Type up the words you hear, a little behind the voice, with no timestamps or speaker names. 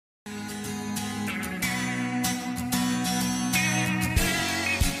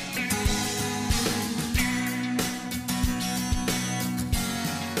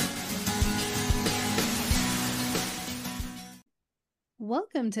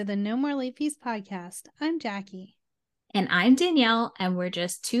Welcome to the No More Late Fees podcast. I'm Jackie. And I'm Danielle, and we're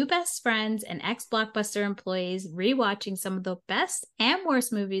just two best friends and ex-Blockbuster employees rewatching some of the best and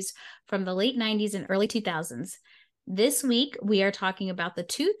worst movies from the late 90s and early 2000s. This week, we are talking about the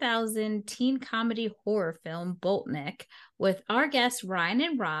 2000 teen comedy horror film Boltnik with our guests Ryan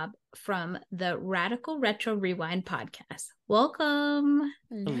and Rob from the Radical Retro Rewind podcast. Welcome.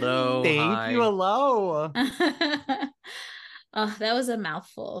 Hello. Thank you. Hello. Oh, that was a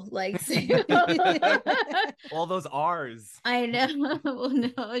mouthful. Like, all those R's. I know. Well,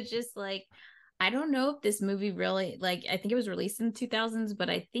 no, it's just like, I don't know if this movie really, like, I think it was released in the 2000s, but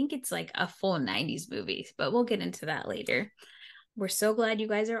I think it's like a full 90s movie. But we'll get into that later. We're so glad you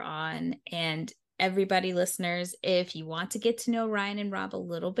guys are on. And everybody, listeners, if you want to get to know Ryan and Rob a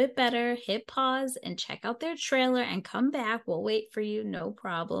little bit better, hit pause and check out their trailer and come back. We'll wait for you. No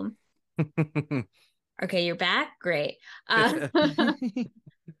problem. Okay, you're back? Great. But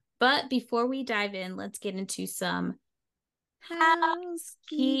before we dive in, let's get into some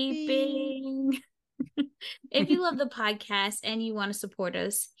housekeeping. If you love the podcast and you want to support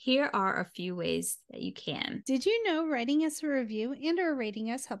us, here are a few ways that you can. Did you know writing us a review and or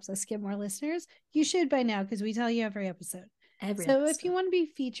rating us helps us get more listeners? You should by now because we tell you every episode. If you want to be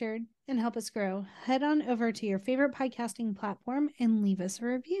featured and help us grow, head on over to your favorite podcasting platform and leave us a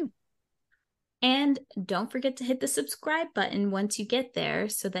review. And don't forget to hit the subscribe button once you get there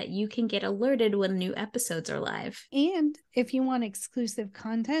so that you can get alerted when new episodes are live. And if you want exclusive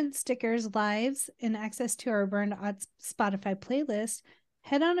content, stickers, lives, and access to our Burned Odds Spotify playlist,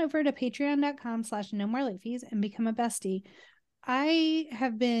 head on over to patreon.com/nomorelateFees and become a bestie. I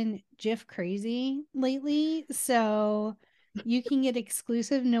have been GIF crazy lately, so you can get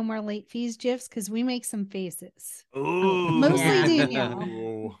exclusive No More Late Fees GIFs because we make some faces. Ooh. Mostly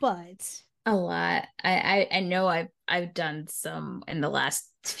Danielle, but... A lot. I know I've done some in the last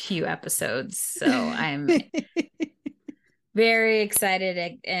few episodes, so I'm very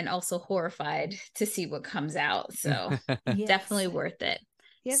excited and also horrified to see what comes out. So yes. Definitely worth it.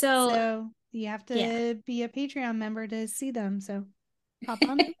 Yep. So you have to be a Patreon member to see them. So pop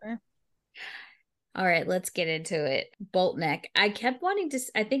on over. All right, let's get into it. Boltnik. I kept wanting to.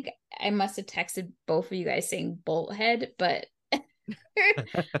 I think I must have texted both of you guys saying Bolthead, but.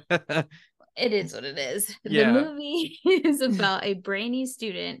 It is what it is. Yeah. The movie is about a brainy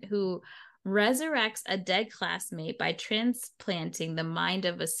student who resurrects a dead classmate by transplanting the mind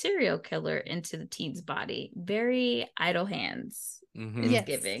of a serial killer into the teen's body. Very Idle Hands is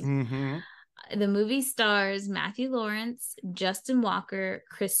giving. Mm-hmm. The movie stars Matthew Lawrence, Justin Walker,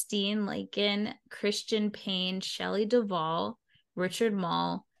 Christine Lakin, Christian Payne, Shelley Duvall, Richard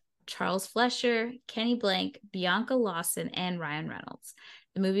Mall, Charles Flesher, Kenny Blank, Bianca Lawson, and Ryan Reynolds.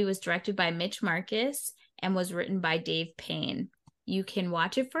 The movie was directed by Mitch Marcus and was written by Dave Payne. You can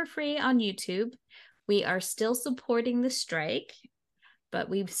watch it for free on YouTube. We are still supporting the strike, but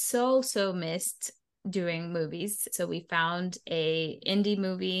we've so missed doing movies. So we found a indie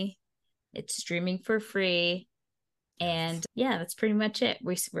movie. It's streaming for free. And yeah, that's pretty much it.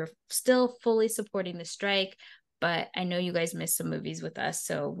 We're still fully supporting the strike. But I know you guys missed some movies with us,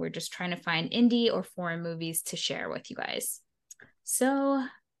 so we're just trying to find indie or foreign movies to share with you guys. So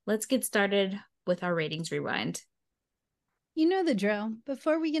let's get started with our ratings rewind. You know the drill.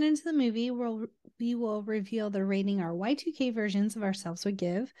 Before we get into the movie, we will reveal the rating our Y2K versions of ourselves would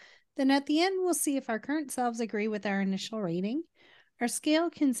give. Then at the end, we'll see if our current selves agree with our initial rating. Our scale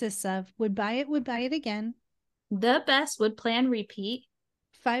consists of would buy it again, the best, would plan repeat,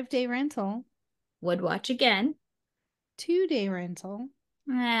 5-day rental, would watch again, 2-day rental.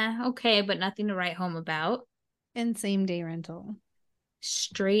 Okay, but nothing to write home about. And same-day rental.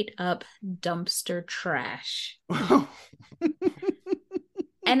 Straight up dumpster trash.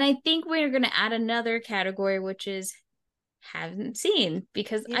 And I think we're going to add another category, which is haven't seen,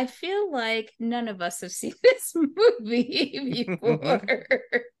 because I feel like none of us have seen this movie before.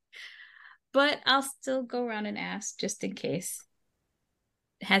 But I'll still go around and ask just in case.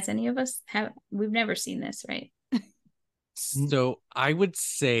 Has any of us we've never seen this, right? So I would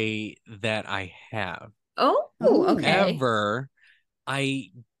say that I have. Oh, okay. However, I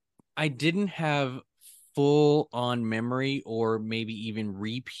didn't have full on memory or maybe even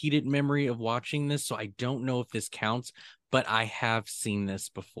repeated memory of watching this, so I don't know if this counts, but I have seen this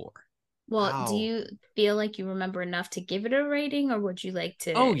before. Well, do you feel like you remember enough to give it a rating, or would you like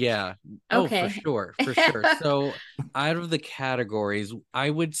to? Oh, yeah. Okay. For sure. So out of the categories, I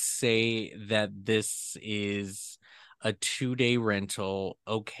would say that this is a 2-day rental.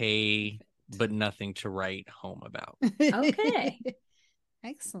 Okay, but nothing to write home about. Okay.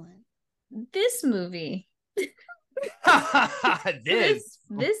 Excellent. This movie This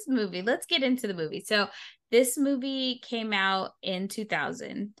movie, let's get into the movie. So this movie came out in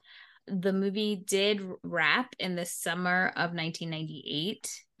 2000. The movie did wrap in the summer of 1998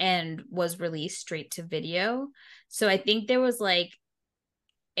 and was released straight to video. So I think there was like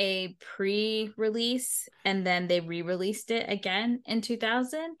a pre-release and then they re-released it again in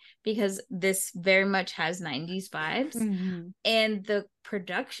 2000 because this very much has 90s vibes. And the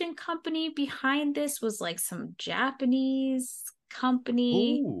production company behind this was like some Japanese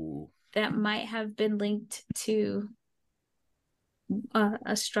company that might have been linked to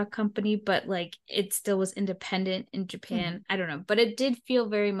a Struck company, but like it still was independent in Japan. I don't know, but it did feel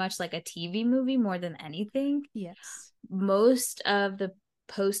very much like a TV movie more than anything. Yes. Most of the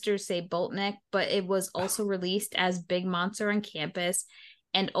posters say Boltneck, but it was also released as Big Monster on Campus,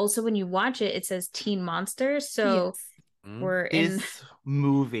 and also when you watch it, it says Teen Monster. So we're in this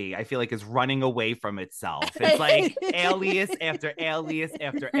movie. I feel like is running away from itself. It's like alias after alias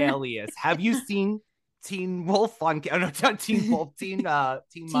after alias. Have you seen Teen Wolf on? Oh, no, not Teen Wolf. Teen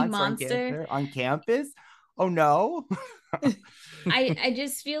Monster on Campus. Oh no. I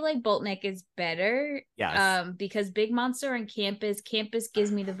just feel like Boltneck is better. Yes. Because Big Monster on Campus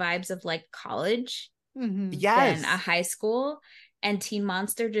gives me the vibes of like college. Yes. Than a high school, and Teen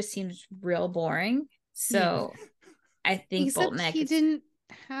Monster just seems real boring. So I think Except Boltneck he didn't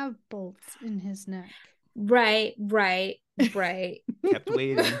have bolts in his neck. Right. Kept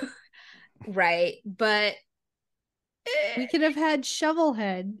waiting. Right, but we could have had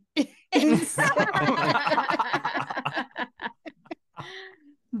Shovelhead.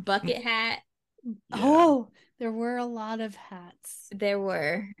 Bucket hat. Oh, there were a lot of hats. There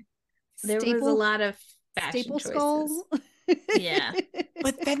was a lot of fashion choices. Skull. Yeah.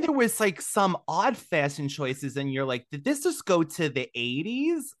 But then there was like some odd fashion choices, and you're like, did this just go to the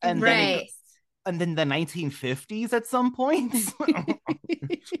 80s? And right. then the 1950s at some point?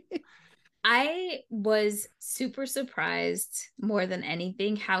 I was super surprised more than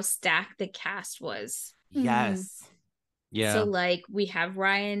anything how stacked the cast was. Yes. Yeah. So like we have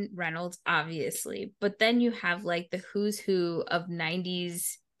Ryan Reynolds, obviously, but then you have like the who's who of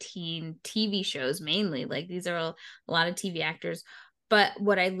 90s teen TV shows mainly. Like these are a lot of TV actors. But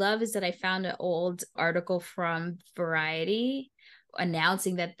what I love is that I found an old article from Variety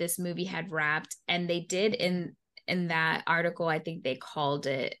announcing that this movie had wrapped, and they did in that article, I think they called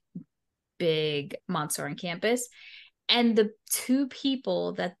it Big Monster on Campus. And the two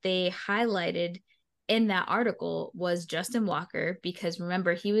people that they highlighted in that article was Justin Walker, because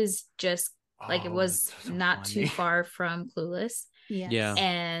remember, he was just like, it was so not funny. Too far from Clueless. Yes. Yeah.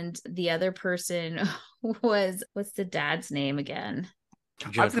 And the other person was, what's the dad's name again?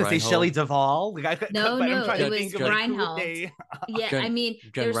 I was going to say Shelley Duvall. No, it was Reinhold. Yeah, I mean,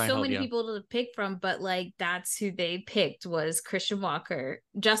 there's so many people to pick from, but like that's who they picked was Justin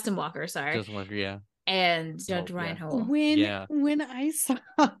Walker, sorry. Justin Walker, yeah. And Judge Reinhold. When I saw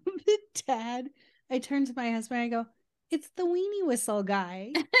the dad, I turned to my husband and I go, it's the weenie whistle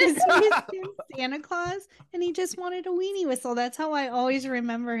guy. Because he was in Santa Claus and he just wanted a weenie whistle. That's how I always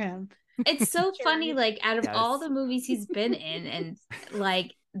remember him. It's so funny, like out of all the movies he's been in, and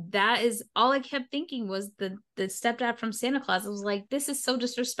like that is all I kept thinking was the stepdad from Santa Claus. I was like, this is so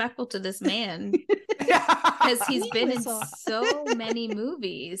disrespectful to this man because he's been in so many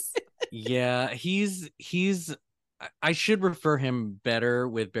movies. Yeah, he's I should refer him better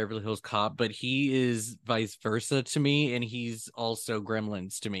with Beverly Hills Cop, but he is vice versa to me, and he's also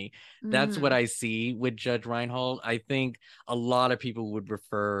Gremlins to me. That's what I see with Judge Reinhold. I think a lot of people would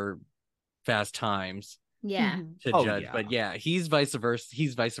refer Fast Times to Judge, but yeah, he's vice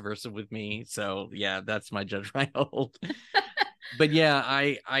versa with me. So yeah, that's my Judge Reinhold. But yeah,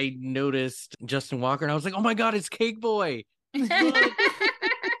 I noticed Justin Walker and I was like, oh my god, it's Cake Boy.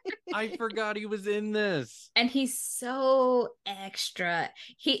 I forgot he was in this. And he's so extra.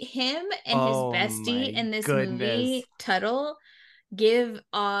 Him and his bestie in this movie, Tuttle, give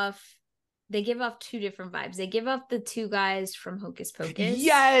off two different vibes. They give off the two guys from Hocus Pocus.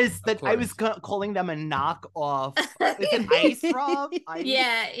 Yes, that I was calling them a knockoff. Is it Ice Rob?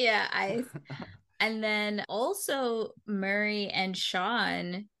 Yeah, Ice. And then also Murray and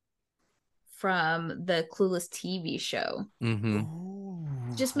Sean from the Clueless TV show.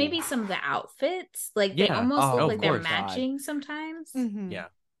 Just maybe some of the outfits, like they almost look like they're matching sometimes. Yeah.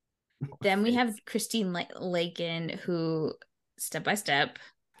 Then we have Christine Lakin, who Step by Step.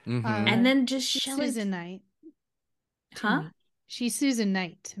 And then just Susan Knight. Huh? She's Susan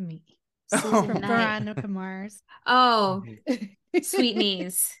Knight to me. From Veronica Mars. Oh, Sweet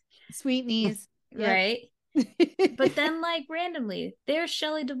Knees. Sweet Knees. Yep. Right. But then like randomly, there's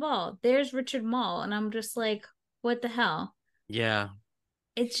Shelley Duvall, there's Richard Mall, and I'm just like, what the hell? Yeah.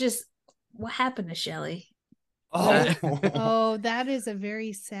 It's just, what happened to Shelley? Oh, that is a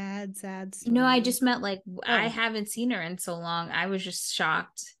very sad story. No, I just meant like, I haven't seen her in so long. I was just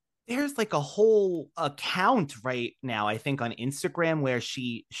shocked. There's like a whole account right now, I think, on Instagram where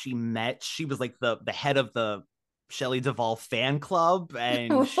she was like the head of the Shelley Duvall fan club,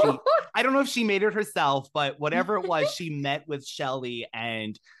 and I don't know if she made it herself, but whatever it was, she met with Shelley,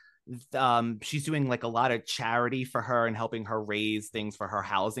 and she's doing like a lot of charity for her and helping her raise things for her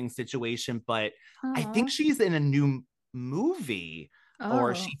housing situation. But I think she's in a new movie.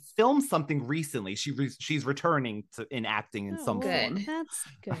 Or she filmed something recently. She's returning in acting in some form. That's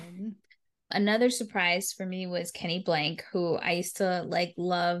good. Another surprise for me was Kenny Blank, who I used to like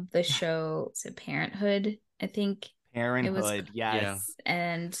love the show. It's Parenthood, I think. Parenthood, yes. Yeah.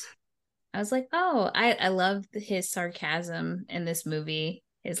 And I was like, oh, I love his sarcasm in this movie.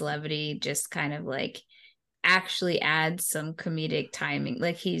 His levity just kind of like actually adds some comedic timing.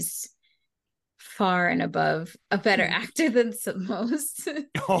 Like he's far and above a better actor than most.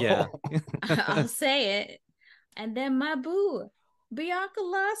 Yeah. I'll say it. And then my boo, Bianca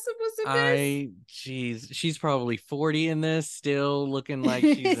Lawson, was in this. She's probably 40 in this, still looking like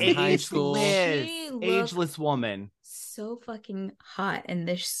she's in high school. Ageless woman. So fucking hot in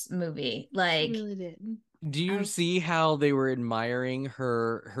this movie. Like, she really did. Do you see how they were admiring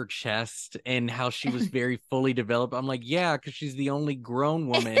her chest and how she was very fully developed? I'm like, yeah, because she's the only grown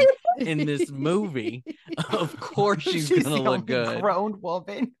woman in this movie. Of course she's gonna look good. Grown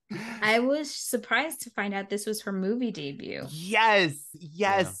woman. I was surprised to find out this was her movie debut. Yes,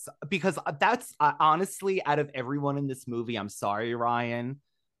 yeah. Because that's honestly, out of everyone in this movie, I'm sorry, Ryan,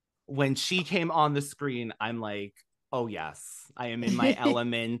 when she came on the screen, I'm like, oh yes, I am in my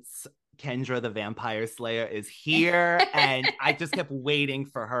elements. Kendra the Vampire Slayer is here, and I just kept waiting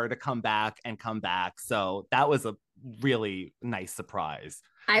for her to come back. So that was a really nice surprise.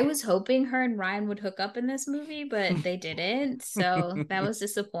 I was hoping her and Ryan would hook up in this movie, but they didn't, so that was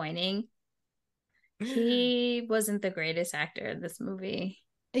disappointing. He wasn't the greatest actor in this movie.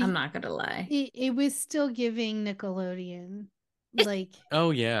 I'm not gonna lie. It was still giving Nickelodeon, like oh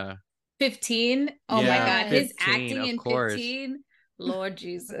yeah, 15. Oh yeah, my god, 15, his acting in course. 15. Lord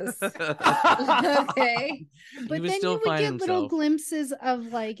Jesus. Okay. But then you would get little glimpses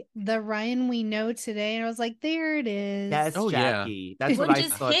of like the Ryan we know today, and I was like, there it is. Yes, Jackie. That's what I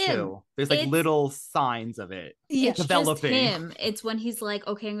thought too. There's like little signs of it. It's developing. Just him. It's when he's like,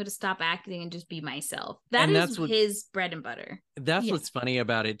 okay, I'm going to stop acting and just be myself. That's his bread and butter. That's what's funny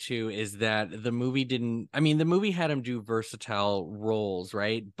about it too, is that the movie the movie had him do versatile roles,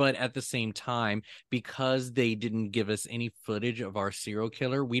 right? But at the same time, because they didn't give us any footage of our serial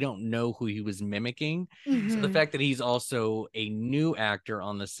killer, we don't know who he was mimicking. So the fact that he's also a new actor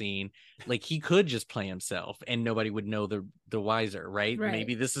on the scene, like he could just play himself and nobody would know the wiser, right?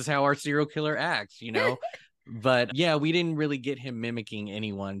 Maybe this is how our serial killer acts, you know? But yeah, we didn't really get him mimicking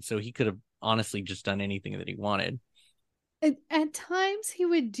anyone, so he could have honestly just done anything that he wanted. At times he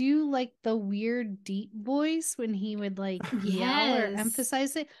would do like the weird deep voice when he would like yell or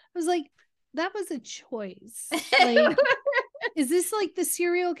emphasize it. I was like, that was a choice. Like, is this like the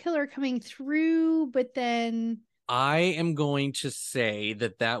serial killer coming through? But then I am going to say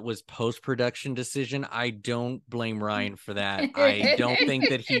that was post-production decision. I don't blame Ryan for that. I don't think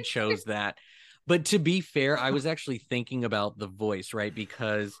that he chose that. But to be fair, I was actually thinking about the voice, right?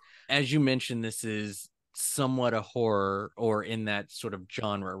 Because as you mentioned, this is somewhat a horror or in that sort of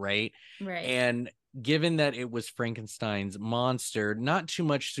genre, right? Right. And given that it was Frankenstein's monster, not too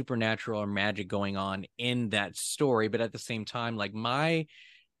much supernatural or magic going on in that story, but at the same time, like my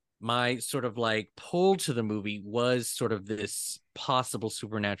sort of like pull to the movie was sort of this possible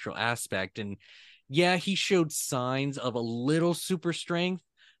supernatural aspect. And yeah, he showed signs of a little super strength,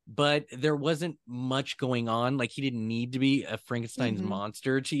 but there wasn't much going on. Like he didn't need to be a Frankenstein's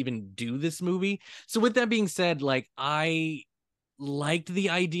monster to even do this movie. So with that being said, like I liked the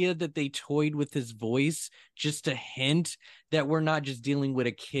idea that they toyed with his voice just to hint that we're not just dealing with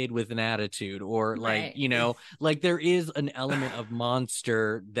a kid with an attitude or like, you know, like there is an element of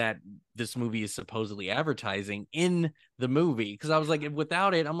monster that this movie is supposedly advertising in the movie. Cause I was like,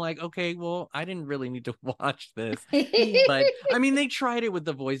 without it, I'm like, okay, well, I didn't really need to watch this. But I mean, they tried it with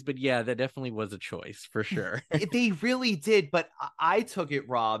the voice, but yeah, that definitely was a choice for sure. They really did. But I took it,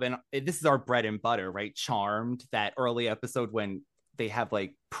 Rob, and this is our bread and butter, right? Charmed, that early episode when they have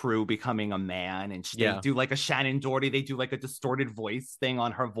like Prue becoming a man and they do like a Shannon Doherty, they do like a distorted voice thing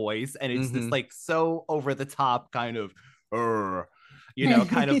on her voice, and it's this like so over the top kind of you know,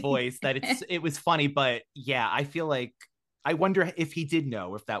 kind of voice that it was funny. But yeah, I feel like I wonder if he did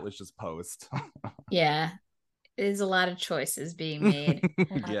know if that was just post. Yeah, There's a lot of choices being made.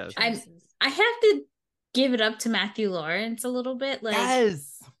 Yes. I have to give it up to Matthew Lawrence a little bit. Like,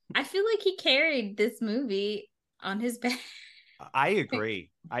 yes, I feel like he carried this movie on his back. I agree.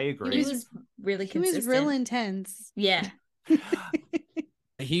 He was really consistent. He was real intense. Yeah.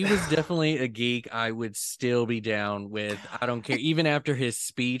 He was definitely a geek. I would still be down with. I don't care. Even after his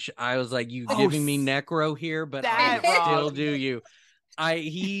speech, I was like, "You giving me necro here, but I still do you."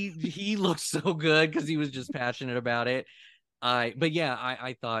 He looked so good because he was just passionate about it. But yeah,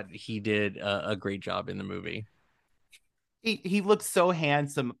 I thought he did a great job in the movie. He looked so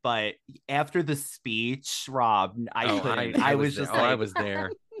handsome, but after the speech, Rob, I couldn't. I was just like, I was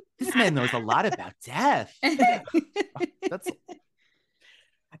there. This man knows a lot about death. That's.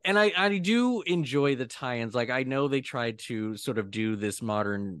 And I do enjoy the tie-ins. Like, I know they tried to sort of do this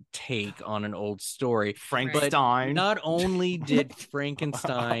modern take on an old story. Frankenstein. But not only did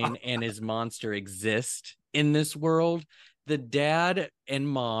Frankenstein and his monster exist in this world, the dad and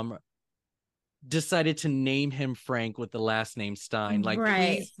mom decided to name him Frank with the last name Stein. Like,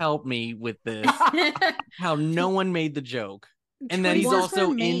 please help me with this. How no one made the joke. And that he's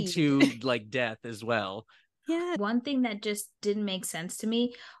also into like death as well. Yeah. One thing that just didn't make sense to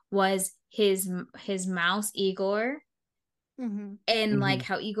me was his mouse Igor. Mm-hmm. And like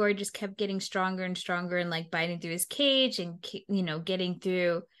how Igor just kept getting stronger and stronger and like biting through his cage and, you know, getting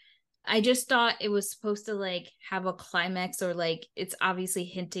through. I just thought it was supposed to like have a climax, or like it's obviously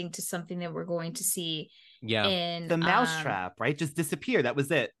hinting to something that we're going to see. Yeah. In the mousetrap, right? Just disappear. That was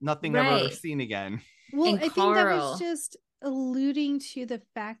it. Nothing ever seen again. Well, I think that was just alluding to the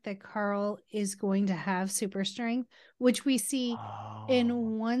fact that Carl is going to have super strength, which we see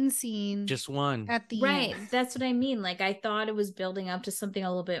in one scene, just one at the end. That's what I mean. Like, I thought it was building up to something a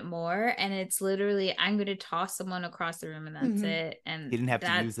little bit more, and it's literally, I'm going to toss someone across the room and that's it. And he didn't have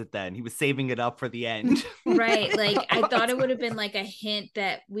to use it then. He was saving it up for the end. Right. Like, I thought it would have been like a hint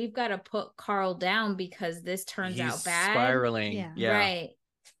that we've got to put Carl down because this turns out bad. Spiraling. Yeah. Right.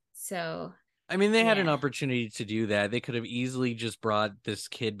 So I mean, they had an opportunity to do that. They could have easily just brought this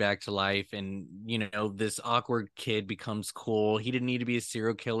kid back to life, and, you know, this awkward kid becomes cool. He didn't need to be a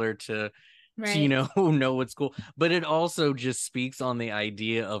serial killer to you know what's cool. But it also just speaks on the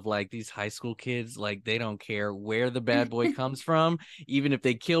idea of like these high school kids, like they don't care where the bad boy comes from. Even if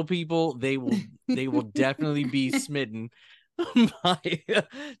they kill people, they will definitely be smitten by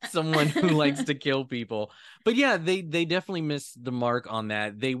someone who likes to kill people. But yeah, they definitely missed the mark on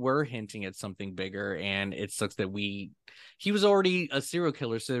that. They were hinting at something bigger, and it sucks that he was already a serial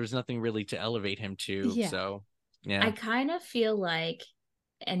killer, so there was nothing really to elevate him to. So yeah, I kind of feel like,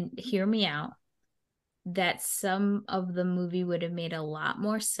 and hear me out, that some of the movie would have made a lot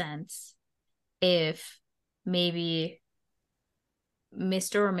more sense if maybe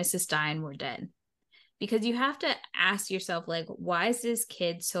Mr. or Mrs. Stein were dead. Because you have to ask yourself, like, why is this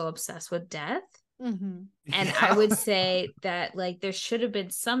kid so obsessed with death? And I would say that, like, there should have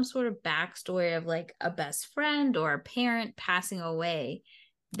been some sort of backstory of, like, a best friend or a parent passing away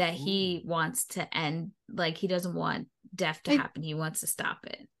that he wants to end. Like, he doesn't want death to happen. He wants to stop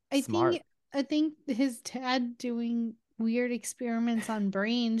it. I think his dad doing weird experiments on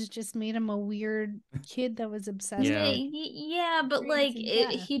brains just made him a weird kid that was obsessed with but like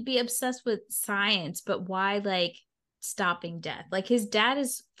he'd be obsessed with science, but why like stopping death? Like, his dad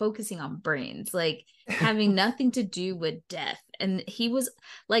is focusing on brains, like having nothing to do with death. And he was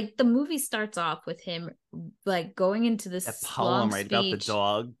like, the movie starts off with him like going into this poem right about the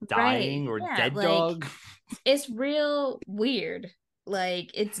dog dying or dead dog. It's real weird. Like,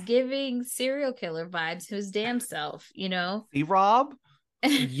 it's giving serial killer vibes to his damn self, you know? See, Rob?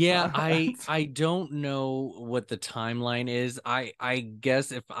 Yeah, I don't know what the timeline is. I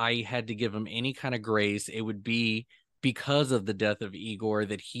guess if I had to give him any kind of grace, it would be because of the death of Igor,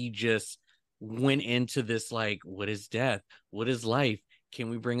 that he just went into this, like, what is death? What is life? Can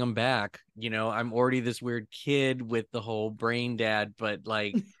we bring him back? You know, I'm already this weird kid with the whole brain dad, but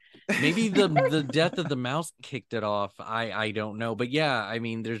like maybe the death of the mouse kicked it off. I don't know. But yeah, I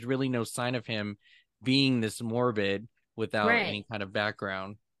mean, there's really no sign of him being this morbid without any kind of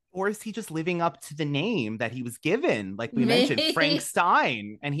background. Or is he just living up to the name that he was given? Like we mentioned, Frank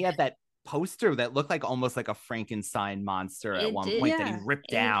Stein. And he had that poster that looked like almost like a Frankenstein monster at one point that he ripped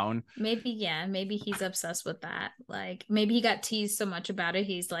down. Maybe he's obsessed with that. Like, maybe he got teased so much about it,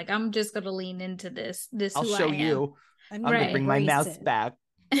 he's like, I'm just gonna lean into this. I'll show you. I'm gonna bring my mouse back.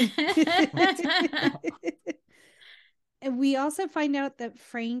 And we also find out that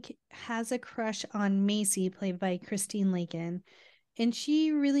Frank has a crush on Macy, played by Christine Lakin, and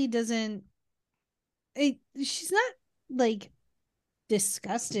she really doesn't. She's not like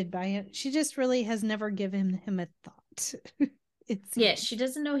disgusted by him. She just really has never given him a thought. Yeah, she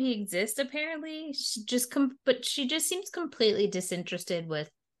doesn't know he exists apparently. She just but she just seems completely disinterested with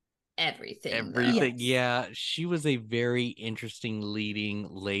everything. Yes. Yeah, she was a very interesting leading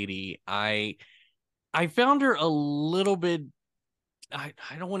lady. I found her a little bit, I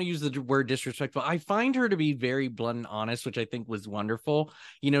don't want to use the word disrespectful. I find her to be very blunt and honest, which I think was wonderful.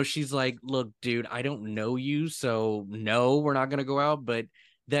 You know, she's like, look, dude, I don't know you, so no, we're not going to go out. But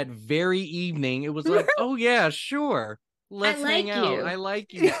that very evening, it was like, oh yeah, sure. Let's hang out. I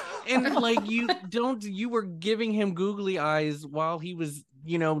like you. And like, you were giving him googly eyes while he was,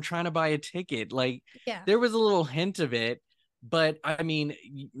 you know, trying to buy a ticket. Like, there was a little hint of it. But I mean,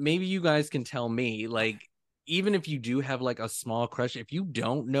 maybe you guys can tell me, like, even if you do have like a small crush, if you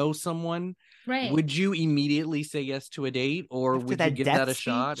don't know someone, would you immediately say yes to a date, or would you give that a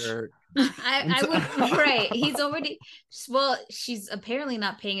shot? Or I would. Right. He's already, well, she's apparently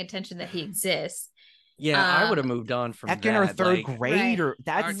not paying attention that he exists. Yeah, I would have moved on from that. In her third grade, or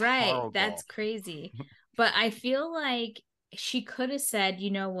that's horrible. That's crazy. But I feel like she could have said, you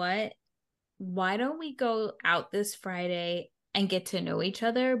know what? Why don't we go out this Friday and get to know each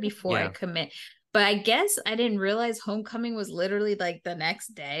other before I commit? But I guess I didn't realize homecoming was literally like the next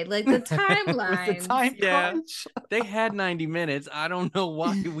day, like the timeline. They had 90 minutes. I don't know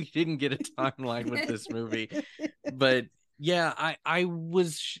why we didn't get a timeline with this movie, but yeah, I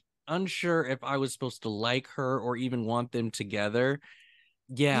was unsure if I was supposed to like her or even want them together.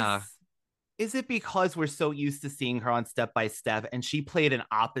 Yeah. Is it because we're so used to seeing her on Step by Step, and she played an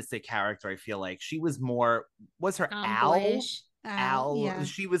opposite character? I feel like she was more, was her Al? Yeah.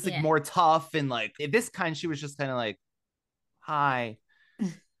 She was like more tough, and like this kind, she was just kind of like, hi,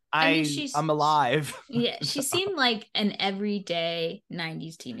 I'm alive. Yeah, she seemed like an everyday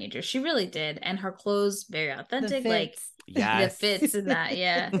 90s teenager. She really did. And her clothes, very authentic, like the fits and that.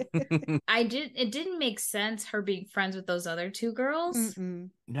 Yeah. It didn't make sense her being friends with those other two girls. No,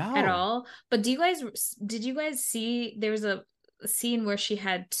 at all. But did you guys see there was a scene where she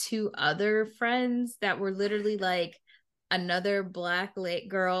had two other friends that were literally like another black lit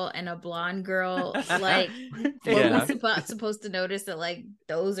girl and a blonde girl? Like, were we supposed to notice that like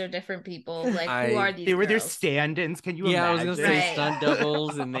those are different people? Like, who are these? They were girls? their stand-ins. Can you imagine? I was gonna say stunt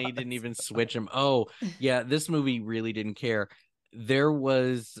doubles, and they didn't even switch them. Oh yeah, this movie really didn't care. There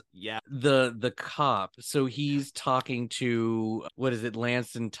was the cop, so he's talking to, what is it,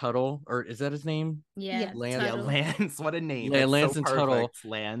 Lance and Tuttle, or is that his name? Lance, what a name. Lance and Tuttle.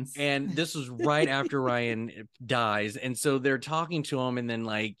 Lance. And this was right after Ryan dies, and so they're talking to him, and then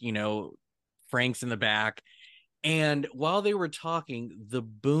like, you know, Frank's in the back, and while they were talking, the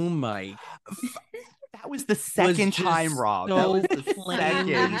boom mic that was the second time, Rob. So that was the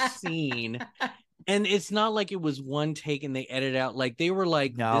second scene. And it's not like it was one take and they edited out. Like, they were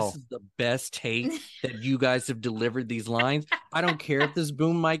like, this is the best take that you guys have delivered these lines. I don't care if this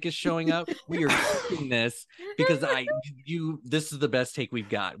boom mic is showing up. We are keeping this because this is the best take we've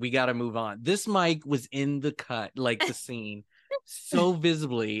got. We got to move on. This mic was in the cut, like the scene, so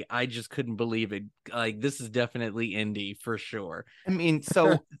visibly. I just couldn't believe it. Like, this is definitely indie for sure. I mean,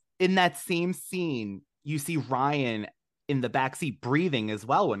 so in that same scene, you see Ryan in the backseat breathing as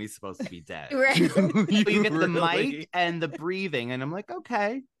well when he's supposed to be dead. Right. You get the mic and the breathing, and I'm like,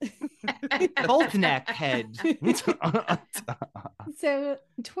 okay. Both neck head. So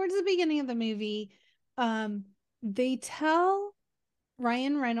towards the beginning of the movie, they tell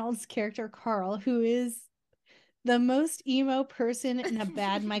Ryan Reynolds' character Carl, who is the most emo person in a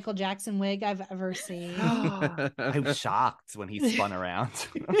bad Michael Jackson wig I've ever seen. I was shocked when he spun around.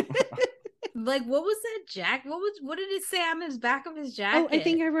 Like, what was that jacket? What did it say on his back of his jacket? Oh, I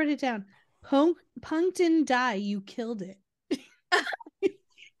think I wrote it down. Punk didn't die, you killed it.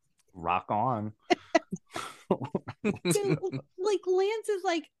 Rock on. So, like, Lance is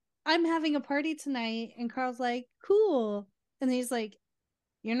like, I'm having a party tonight, and Carl's like, cool. And he's like,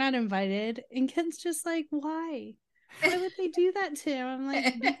 you're not invited. And Ken's just like, why would they do that to him? I'm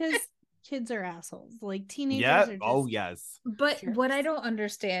like, because kids are assholes. Like, teenagers are just... Oh yes. But jerks. What I don't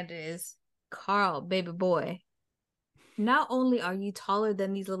understand is, Carl, baby boy, not only are you taller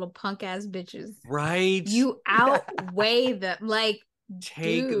than these little punk ass bitches, right? You outweigh them. Like,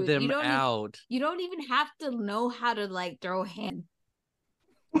 take them out. You don't even have to know how to like throw a hand.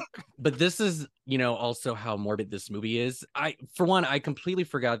 But this is, you know, also how morbid this movie is. For one, I completely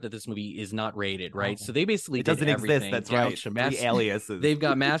forgot that this movie is not rated, right? So they basically doesn't exist. That's right. The aliases. They've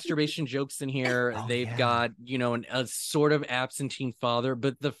got masturbation jokes in here. They've got, you know, a sort of absentee father.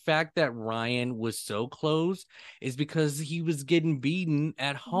 But the fact that Ryan was so close is because he was getting beaten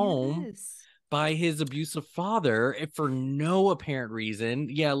at home by his abusive father for no apparent reason.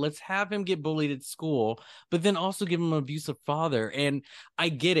 Yeah, let's have him get bullied at school, but then also give him an abusive father. And I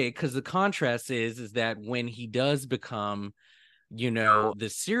get it, because the contrast is that when he does become,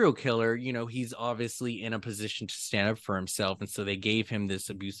 the serial killer, he's obviously in a position to stand up for himself. And so they gave him this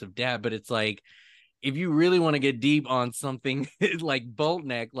abusive dad. But it's like, if you really want to get deep on something like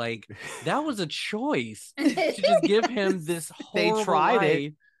Boltneck, like that was a choice to just give him this horrible They tried life.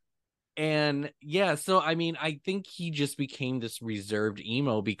 it. And yeah, so I mean, I think he just became this reserved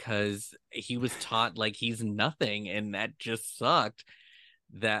emo because he was taught like he's nothing, and that just sucked.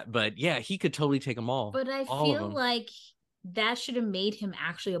 But yeah, he could totally take them all. But I feel like that should have made him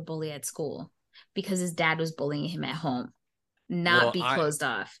actually a bully at school, because his dad was bullying him at home. Not be closed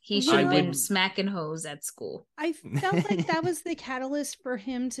off. He should have been smacking hoes at school. I felt like that was the catalyst for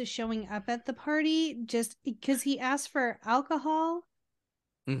him to showing up at the party, just because he asked for alcohol.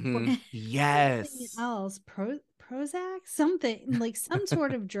 Mm-hmm. Yes. Something else, Prozac, something like some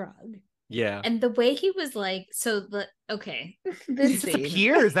sort of drug. Yeah. And the way he was like, okay, this he scene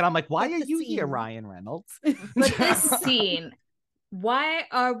disappears, and I'm like, why are you here, Ryan Reynolds? But this scene, why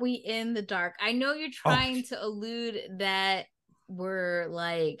are we in the dark? I know you're trying to allude that we're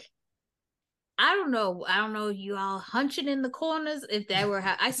like, I don't know, you all hunching in the corners. If they were,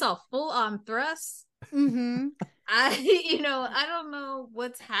 I saw full on thrusts. Mm-hmm. I don't know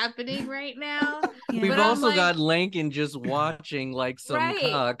what's happening right now. Yeah. We've also got Lincoln just watching like some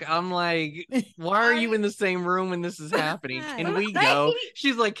cuck. I'm like, why are you in the same room when this is happening? Can we go?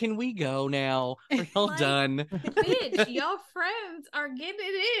 She's like, can we go now? We're all done. Bitch, y'all friends are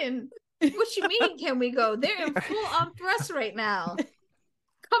getting in. What you mean, can we go? They're in full on thrust right now.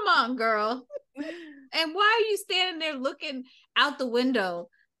 Come on, girl. And why are you standing there looking out the window?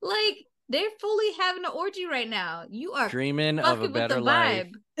 Like, they're fully having an orgy right now. You are dreaming of a better life.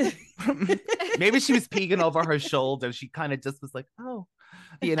 Maybe she was peeking over her shoulder. She kind of just was like, oh,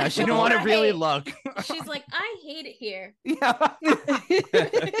 she didn't want to really look. She's like, I hate it here. Yeah.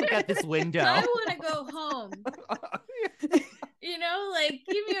 Look at this window. I want to go home. Like,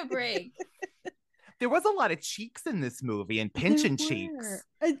 give me a break. There was a lot of cheeks in this movie, and pinching cheeks.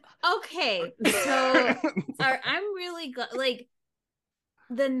 Okay, so I'm really glad, like,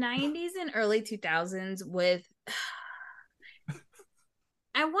 the 90s and early 2000s with,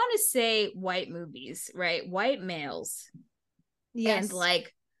 I want to say white movies, right? White males. Yes. And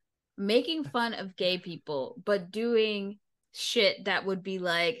like making fun of gay people, but doing shit that would be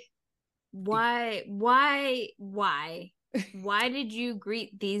like, why did you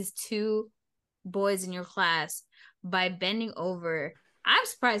greet these two boys in your class by bending over? I'm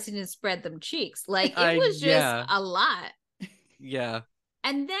surprised he didn't spread them cheeks. Like, it was just a lot. Yeah.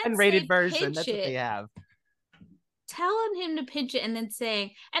 And then unrated version, that's what they have. Telling him to pinch it and then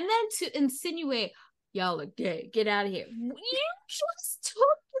saying, and then to insinuate, y'all are gay, get out of here. You just took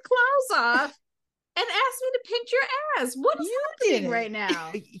your clothes off and asked me to pinch your ass. What is happening right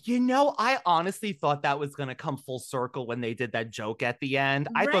now? I honestly thought that was going to come full circle when they did that joke at the end.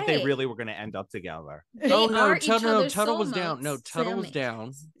 I thought they really were going to end up together. Tuttle was down. No, Tuttle was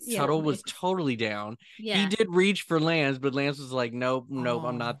down. Tuttle was totally down. Yeah. He did reach for Lance, but Lance was like, nope,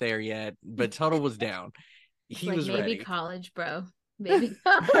 I'm not there yet. But Tuttle was down. He was maybe ready. College, bro. Maybe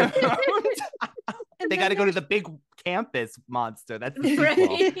they got to go to the big campus monster. That's the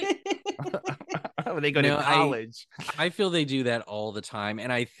sequel. When they go to college. I feel they do that all the time.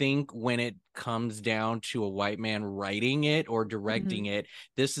 And I think when it comes down to a white man writing it or directing it,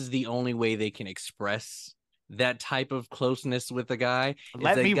 this is the only way they can express that type of closeness with a guy.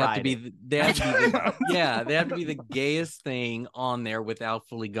 Let me write it. They have to be the gayest thing on there without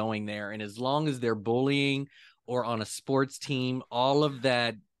fully going there. And as long as they're bullying or on a sports team, all of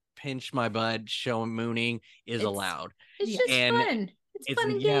that pinch my butt, show mooning is allowed. It's just fun. It's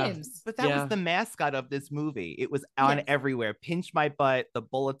fun and games. But that was the mascot of this movie. It was on everywhere. Pinch my butt, the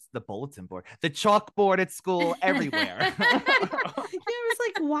bulletin board, the chalkboard at school, everywhere. I was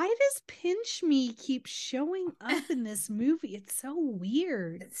like, why does pinch me keep showing up in this movie? It's so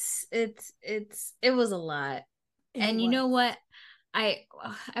weird. It was a lot. You know what? I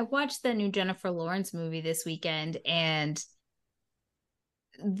watched the new Jennifer Lawrence movie this weekend, and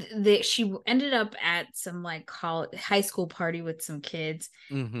she ended up at some like high school party with some kids,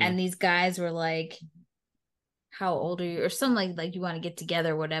 and these guys were like, how old are you, or something like you want to get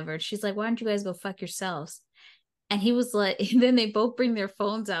together or whatever. She's like, why don't you guys go fuck yourselves? And he was like, and then they both bring their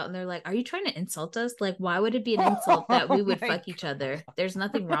phones out and they're like, are you trying to insult us? Like, why would it be an insult that we would fuck each other? There's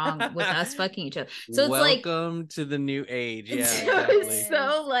nothing wrong with us fucking each other. So it's welcome to the new age. Yeah,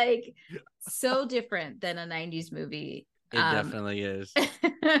 exactly. It's so different than a 90s movie. It definitely is.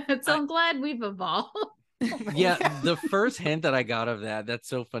 So I'm glad we've evolved. Yeah, the first hint that I got of that's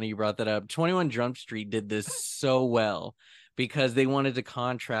so funny you brought that up. 21 Jump Street did this so well because they wanted to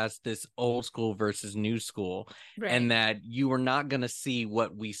contrast this old school versus new school, Right. and that you were not going to see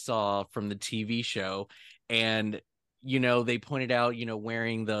what we saw from the TV show. And they pointed out,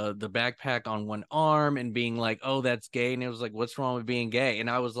 wearing the backpack on one arm and being like, oh, that's gay. And it was like, what's wrong with being gay? And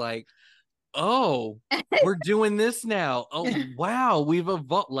I was like, oh, we're doing this now. Oh, wow, we've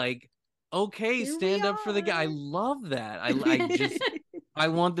evolved. Like, okay, Here stand we up for the guy. I are. love that. I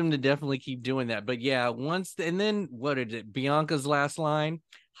want them to definitely keep doing that. But yeah, and then what did it? Bianca's last line,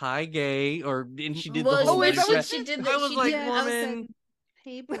 "Hi, gay," and she did the whole. She did. I was like, Yeah, woman.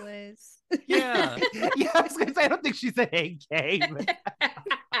 Hey, boys. Yeah. Yeah, I was gonna say, I don't think she said hey gay.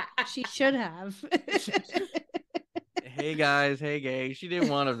 She should have. Hey guys, hey gay. She did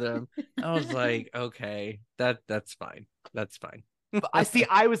one of them. I was like, okay, that's fine. That's fine. I see.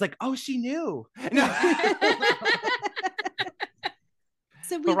 I was like, oh, she knew. No.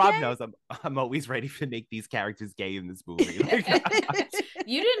 So but Rob knows I'm always ready to make these characters gay in this movie. Like,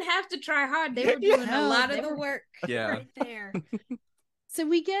 you didn't have to try hard. They were doing a lot of the work. Yeah. Right there. So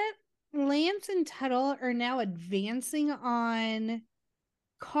we get Lance and Tuttle are now advancing on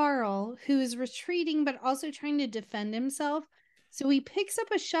Carl, who is retreating but also trying to defend himself. So he picks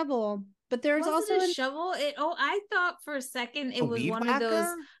up a shovel, but there's also a shovel. I thought for a second it was one whacker? of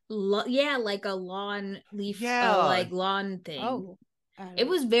those, like a lawn leaf, like lawn thing. Oh, it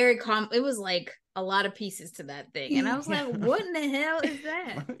was very It was like a lot of pieces to that thing, and I was like, "What in the hell is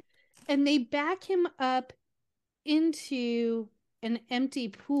that?" And they back him up into an empty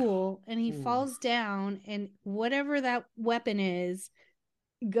pool, and he falls down, and whatever that weapon is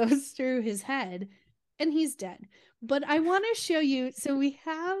goes through his head, and he's dead. But I want to show you. So we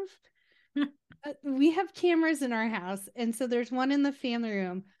have cameras in our house, and so there's one in the family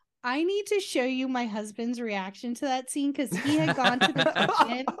room. I need to show you my husband's reaction to that scene because he had gone to the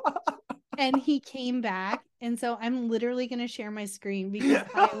kitchen and he came back, and so I'm literally going to share my screen because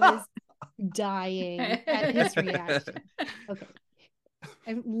I was dying at his reaction. Okay,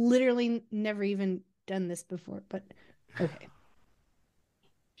 I've literally never even done this before, but okay.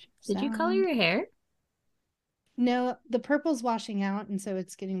 Did you color your hair? No, the purple's washing out, and so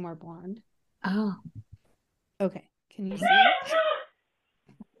it's getting more blonde. Oh. Okay. Can you see?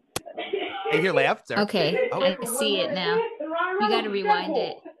 And your laughter. Okay. Oh. I see it now. You got to rewind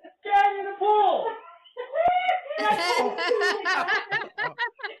it. Get in the pool. Get in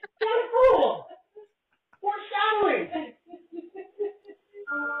the pool. We're showering.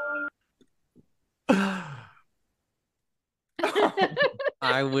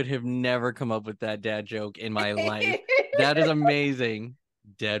 I would have never come up with that dad joke in my life. That is amazing.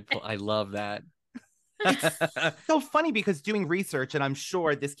 Deadpool. I love that. It's so funny because doing research, and I'm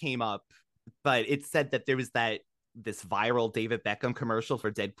sure this came up, but it said that there was this viral David Beckham commercial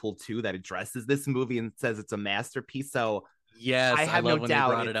for Deadpool 2 that addresses this movie and says it's a masterpiece. So yes, I have no doubt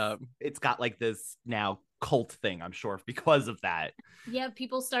they brought it up. It's got like this now cult thing, I'm sure, because of that. Yeah,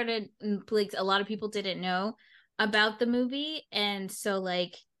 people started, like, a lot of people didn't know about the movie, and so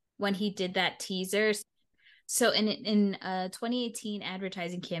like when he did that teaser, so in a 2018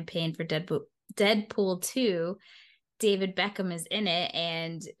 advertising campaign for Deadpool 2, David Beckham is in it,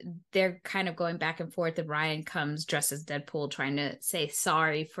 and they're kind of going back and forth, and Ryan comes dressed as Deadpool trying to say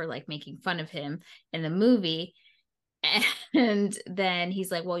sorry for like making fun of him in the movie, and then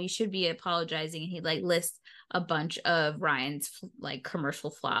he's like, well, you should be apologizing, and he like lists a bunch of Ryan's like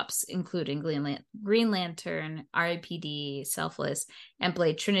commercial flops, including Green Lantern, R.I.P.D., Selfless, and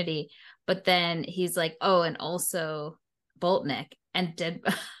Blade Trinity. But then he's like, oh, and also Boltneck. And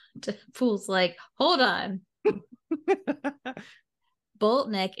Deadpool's like, hold on.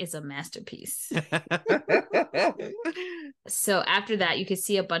 Boltneck is a masterpiece. So after that, you could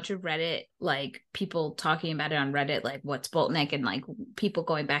see a bunch of Reddit, like people talking about it on Reddit, like what's Boltneck, and like people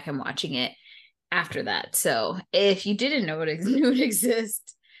going back and watching it after that. So if you didn't know it would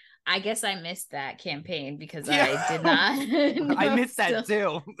exist, I guess I missed that campaign because I did not. I missed that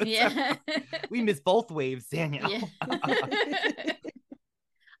too. Yeah. We missed both waves, Danielle. Yeah.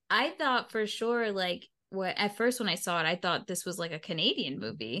 I thought for sure, like, at first when I saw it, I thought this was like a Canadian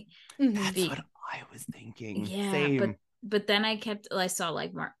movie. That's what I was thinking. Yeah, same. But then I saw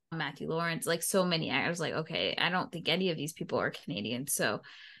like Matthew Lawrence, like so many. I was like, okay, I don't think any of these people are Canadian. So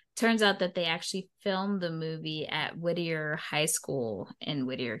turns out that they actually filmed the movie at Whittier High School in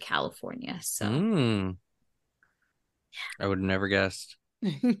Whittier, California. So I would have never guessed.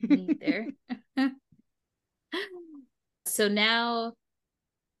 Neither. So now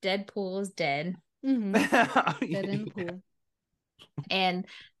Deadpool is dead. Mm-hmm. Dead in the pool. And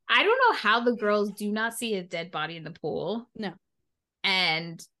I don't know how the girls do not see a dead body in the pool. No.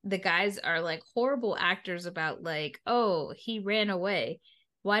 And the guys are like horrible actors about like, oh, he ran away.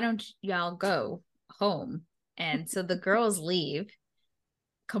 Why don't y'all go home? And so the girls leave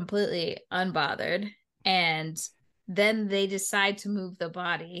completely unbothered. And then they decide to move the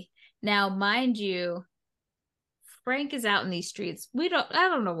body. Now, mind you, Frank is out in these streets. I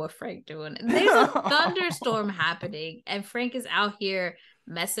don't know what Frank doing. There's a thunderstorm happening, and Frank is out here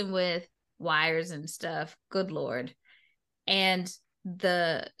messing with wires and stuff. Good Lord. And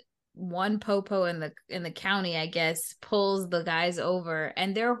the one popo in the county, I guess, pulls the guys over,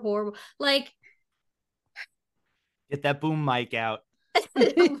 and they're horrible. Like, get that boom mic out.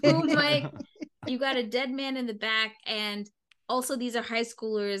 Boom mic. You got a dead man in the back, and also these are high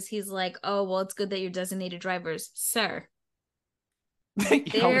schoolers. He's like, oh, well, it's good that you're designated drivers, sir.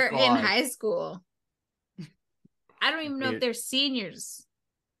 They're in high school. I don't even know if they're seniors.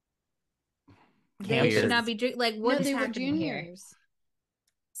 They should not be drinking. Like, what is happening here?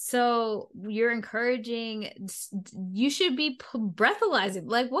 So you're encouraging, you should be breathalyzing.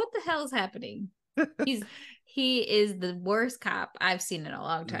 Like, what the hell is happening? He is the worst cop I've seen in a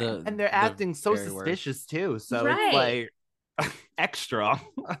long time. And they're acting so suspicious too. So it's like extra.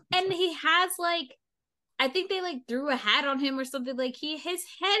 And he has like, I think they like threw a hat on him or something. Like his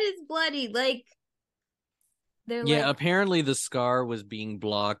head is bloody. Like, apparently the scar was being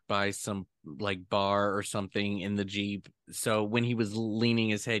blocked by some like bar or something in the Jeep. So when he was leaning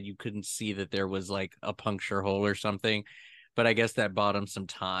his head, you couldn't see that there was like a puncture hole or something. But I guess that bought him some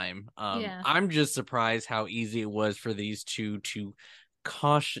time. I'm just surprised how easy it was for these two to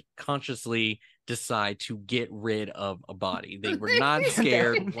consciously decide to get rid of a body. They were not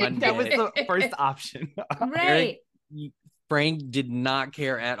scared. That was the first option. Right. Frank did not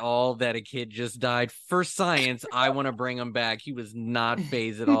care at all that a kid just died. For science, I want to bring him back. He was not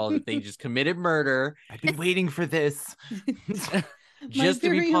fazed at all that they just committed murder. I've been waiting for this. Just to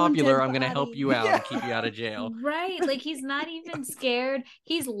be popular, I'm going to help you out and keep you out of jail. Right. Like, he's not even scared.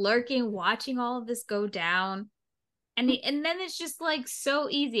 He's lurking, watching all of this go down. And then it's just like so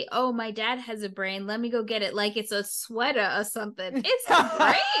easy. Oh, my dad has a brain. Let me go get it. Like it's a sweater or something. It's a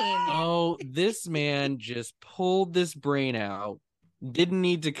brain. Oh, this man just pulled this brain out. Didn't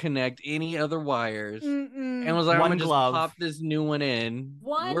need to connect any other wires. And was like, I'm going to just pop this new one in.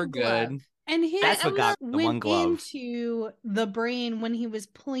 We're good. And that's what got the one glove into the brain when he was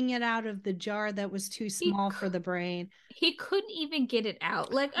pulling it out of the jar that was too small for the brain. He couldn't even get it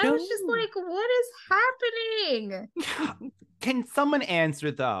out. Like, I was just like, what is happening? Can someone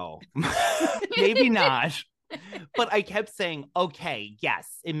answer though? Maybe not. But I kept saying, okay, yes,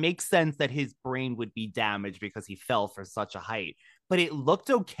 it makes sense that his brain would be damaged because he fell for such a height. But it looked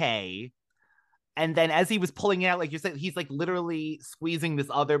okay. And then as he was pulling it out, like you said, he's like literally squeezing this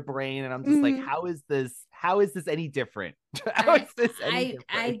other brain. And I'm just like, how is this any different? How is this any different?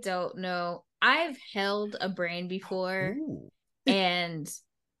 I don't know. I've held a brain before. And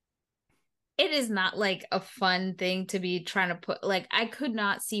it is not like a fun thing to be trying to put, like, I could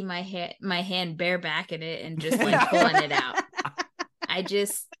not see my hand bareback in it and just like pulling it out.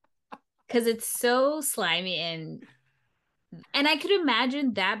 Because it's so slimy and I could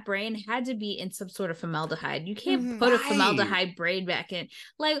imagine that brain had to be in some sort of formaldehyde. You can't put a formaldehyde brain back in.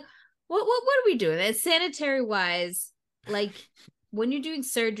 Like, what are we doing? And sanitary wise, like when you're doing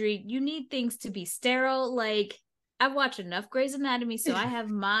surgery, you need things to be sterile. Like, I've watched enough Grey's Anatomy, so I have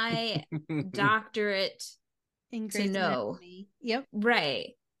my doctorate in Grey's Anatomy. Yep.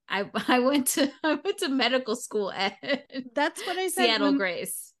 Right. I went to medical school at that's what I said. Seattle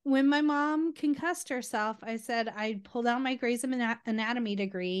Grace. When my mom concussed herself, I said I pulled out my Grey's Anatomy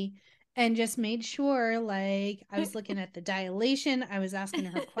degree and just made sure, like, I was looking at the dilation. I was asking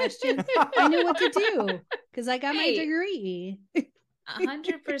her questions. I knew what to do because I got my degree.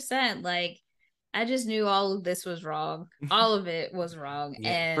 100%. Like, I just knew all of this was wrong. All of it was wrong.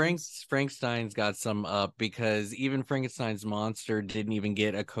 Yeah, and Frankenstein's got some up because even Frankenstein's monster didn't even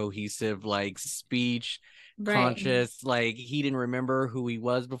get a cohesive like speech. Right. Conscious, like he didn't remember who he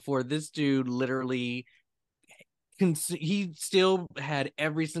was before. This dude literally he still had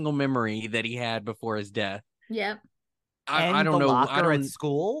every single memory that he had before his death. Yep. I don't know. Locker at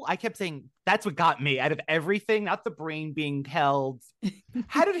school, I kept saying that's what got me out of everything, not the brain being held.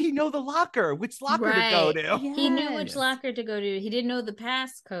 How did he know the locker? Which locker to go to? Yes. He knew which locker to go to. He didn't know the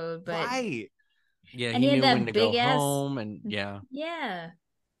passcode, but yeah, he knew when to go home, and yeah.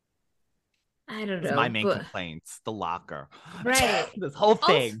 I don't know. My main complaints, the locker. Right. This whole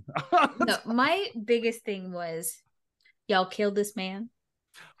thing. No, my biggest thing was y'all killed this man.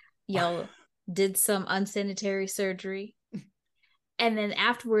 Y'all did some unsanitary surgery. And then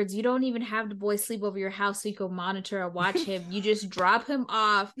afterwards, you don't even have the boy sleep over your house so you can monitor or watch him. You just drop him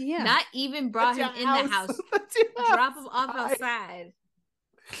off. Yeah. Not even brought him in the house. Drop him off outside.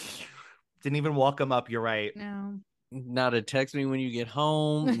 Didn't even walk him up. You're right. No. Not to text me when you get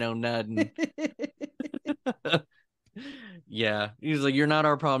home. No, nothing. Yeah. He's like, you're not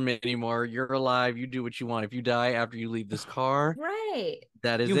our problem anymore. You're alive. You do what you want. If you die after you leave this car, Right.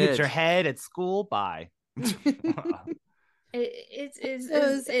 that is You it. hit your head at school. Bye.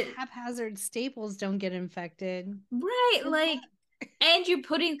 Those haphazard staples don't get infected. Right, like, and you're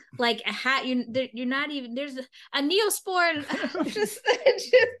putting like a hat. You're not even. There's a Neosporin. I'm just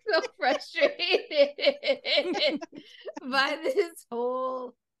so frustrated by this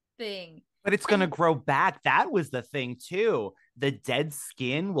whole thing. But it's gonna grow back. That was the thing too. The dead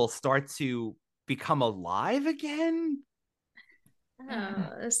skin will start to become alive again.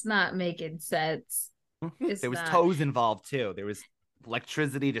 It's not making sense. There was toes involved too. There was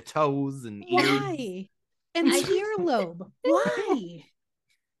electricity to toes and ears. Why? And earlobe. Why?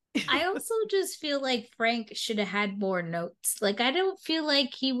 I also just feel like Frank should have had more notes. Like, I don't feel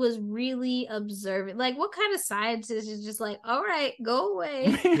like he was really observant. Like, what kind of scientist is just like, all right, go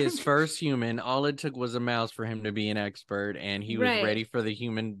away? His first human, all it took was a mouse for him to be an expert, and he was ready for the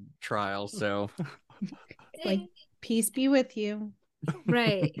human trial. So, like, peace be with you.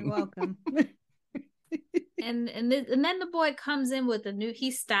 Right. You're welcome. And then the boy comes in with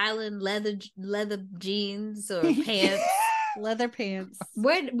he's styling leather jeans or pants. Leather pants.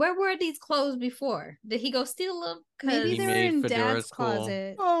 Where were these clothes before? Did he go steal them? Maybe they were in Dad's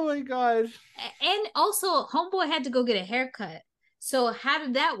closet. Oh my god. And also, homeboy had to go get a haircut. So how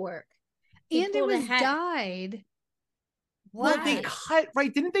did that work? And it was dyed. Well, they cut,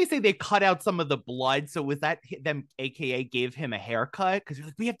 right? Didn't they say they cut out some of the blood? So was that them, AKA, gave him a haircut? Because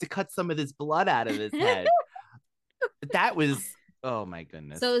like, we have to cut some of this blood out of his head. That was, oh my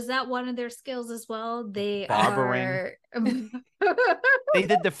goodness. So is that one of their skills as well? They barbering. They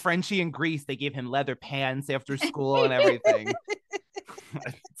did the Frenchie in Greece. They gave him leather pants after school and everything.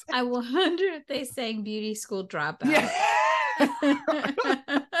 I wonder if they sang Beauty School Dropout. Yeah.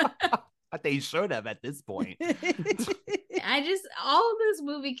 But they should have at this point. All this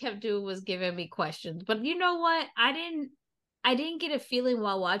movie kept doing was giving me questions. But you know what? I didn't get a feeling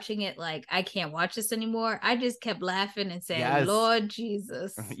while watching it like I can't watch this anymore. I just kept laughing and saying, yes. Lord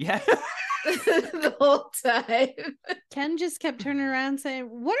Jesus. Yeah. The whole time. Ken just kept turning around saying,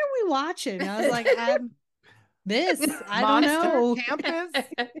 what are we watching? I was like, this. I don't know. Campus?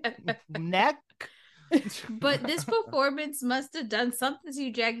 Neck? But this performance must have done something to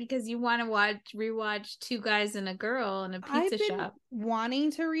you, Jackie, because you want to rewatch Two Guys and a Girl in a pizza shop.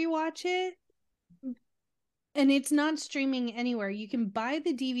 Wanting to rewatch it, and it's not streaming anywhere. You can buy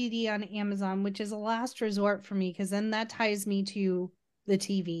the DVD on Amazon, which is a last resort for me because then that ties me to the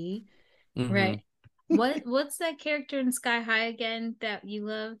TV. Mm-hmm. Right. What's that character in Sky High again that you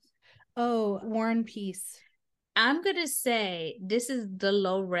love? Oh, War and Peace. I'm gonna say this is the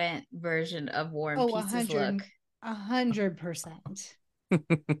low rent version of War and Peace's look. 100%.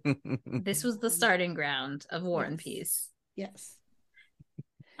 This was the starting ground of War and Peace. Yes.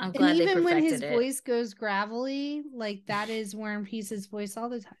 I'm glad they perfected it. Even when his voice goes gravelly, like that is War and Peace's voice all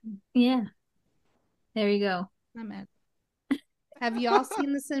the time. Yeah. There you go. I'm mad. Have you all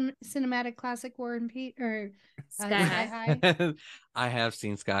seen the cinematic classic War and Peace or Sky High? I have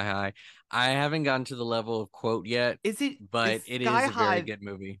seen Sky High. I haven't gotten to the level of quote yet. Is it? But it is a very good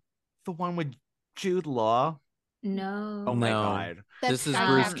movie. The one with Jude Law? No. Oh my god. This is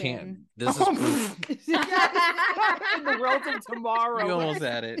Bruce Campbell. This is Bruce. In the World of Tomorrow. You almost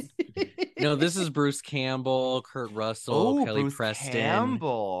had it. No, this is Bruce Campbell, Kurt Russell, Kelly Bruce Preston.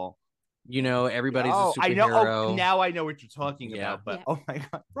 Campbell. You know, everybody's a superhero. I know. Oh, now I know what you're talking about. But oh my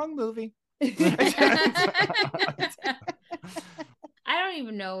god, wrong movie. I don't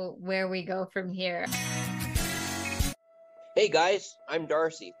even know where we go from here. Hey guys, I'm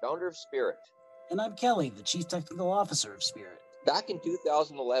Darcy, founder of Spirit. And I'm Kelly, the Chief Technical Officer of Spirit. Back in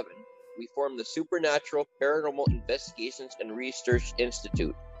 2011, we formed the Supernatural Paranormal Investigations and Research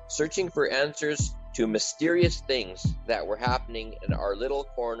Institute, searching for answers to mysterious things that were happening in our little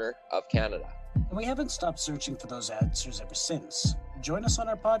corner of Canada. And we haven't stopped searching for those answers ever since. Join us on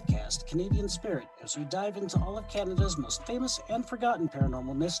our podcast, Canadian Spirit, as we dive into all of Canada's most famous and forgotten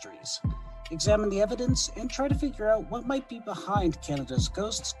paranormal mysteries. Examine the evidence and try to figure out what might be behind Canada's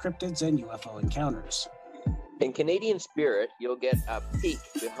ghosts, cryptids, and UFO encounters. In Canadian Spirit, you'll get a peek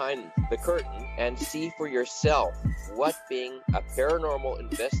behind the curtain and see for yourself what being a paranormal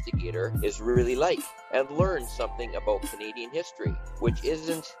investigator is really like, and learn something about Canadian history, which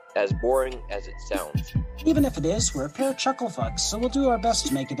isn't as boring as it sounds. Even if it is, we're a pair of chuckle fucks, so we'll do our best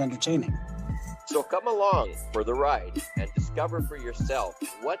to make it entertaining. So come along for the ride and discover for yourself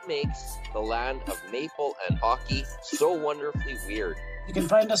what makes the land of maple and hockey so wonderfully weird. You can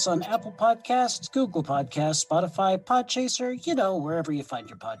find us on Apple Podcasts, Google Podcasts, Spotify, Podchaser, wherever you find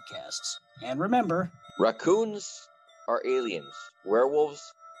your podcasts. And remember, Raccoons are aliens,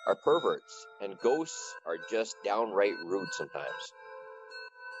 werewolves are perverts, and ghosts are just downright rude sometimes.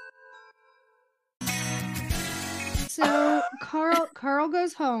 So Carl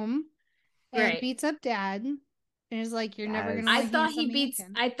goes home and Right. beats up Dad, and is like, "You're never Yes. gonna." I let me thought do he something beats.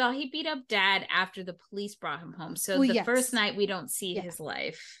 again." I thought he beat up Dad after the police brought him home. So Well, the yes. first night we don't see Yeah. his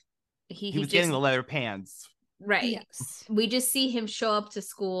life. He was just, getting the leather pants. right. Yes. We just see him show up to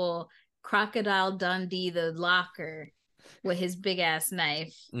school, Crocodile Dundee the locker with his big ass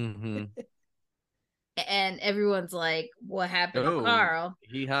knife, Mm-hmm. and everyone's like, "What happened Oh. to Carl?"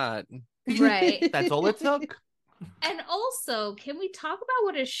 He hot. Right. That's all it took. And also, can we talk about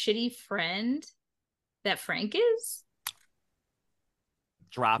what a shitty friend that Frank is?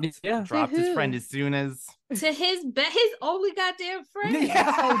 Dropped his who? friend as soon as. To his only goddamn friend.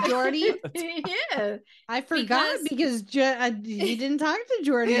 Yeah. Oh, Jordy. Yeah. I forgot because he didn't talk to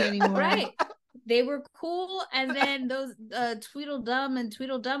Jordy anymore. Right. They were cool, and then those Tweedledum and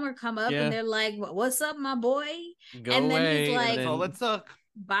Tweedledummer come up, Yeah. and they're like, "What's up, my boy?" Go And then away. he's like- That's all it took.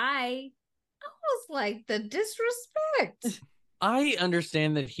 Bye. I was like, the disrespect. I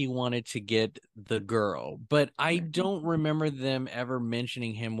understand that he wanted to get the girl, but I don't remember them ever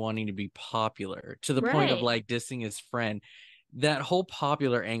mentioning him wanting to be popular to the point of Right. like dissing his friend. That whole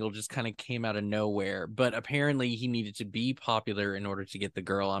popular angle just kind of came out of nowhere, but apparently he needed to be popular in order to get the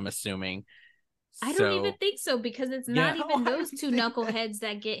girl, I'm assuming. I don't even think so, because it's not Yeah. even No, I those don't two think knuckleheads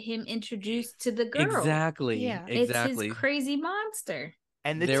that get him introduced to the girl. Exactly. Yeah. It's Exactly. his crazy monster.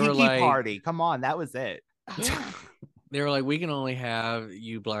 And the They were tiki like- party. Come on, that was it. Yeah. They were like, we can only have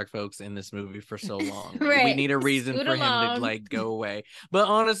you black folks in this movie for so long. We Right. need a reason Scoot for him to along. like go away. But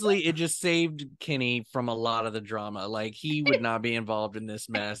honestly, it just saved Kenny from a lot of the drama. Like he would not be involved in this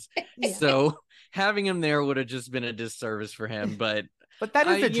mess. Yeah. So having him there would have just been a disservice for him. But But that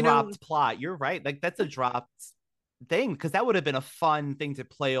is a you know- dropped plot. You're right. Like that's a dropped thing, because that would have been a fun thing to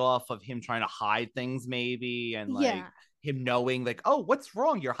play off of him trying to hide things, maybe, and like Yeah. him knowing, like, oh, what's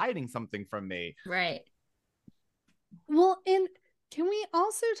wrong? You're hiding something from me. Right. Well, and can we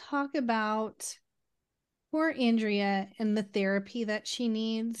also talk about poor Andrea and the therapy that she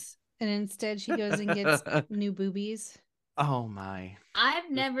needs, and instead she goes and gets new boobies? Oh my. I've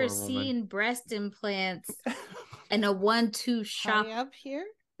never poor woman. seen breast implants in a 1-2 shop. High up here?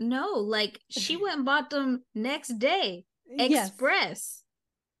 No, like she went and bought them next day. Yes. Express.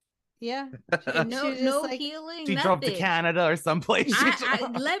 Yeah. No, She was just no like- healing. She nothing. drove to Canada or someplace.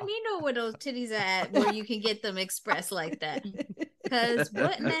 Let me know where those titties are at, where you can get them express like that. Because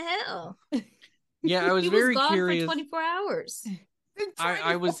what in the hell? yeah, I was He very gone curious. for 24 hours.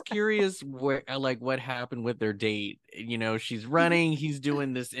 I was curious where like what happened with their date. You know, she's running, he's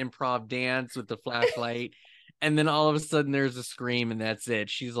doing this improv dance with the flashlight, and then all of a sudden there's a scream, and that's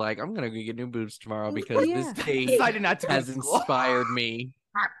it. She's like, I'm gonna go get new boobs tomorrow because Yeah. this date decided not to go has to school. inspired me.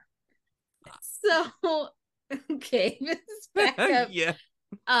 So, okay, let's back up. Yeah.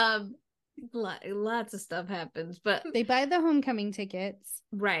 Lots of stuff happens, but They buy the homecoming tickets.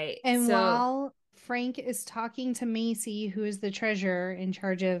 right. And so, while Frank is talking to Macy, who is the treasurer in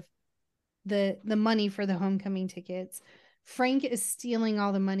charge of the money for the homecoming tickets, Frank is stealing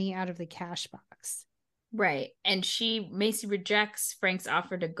all the money out of the cash box. right, and Macy rejects Frank's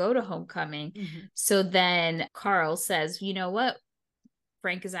offer to go to homecoming. So then Carl says, "You know what?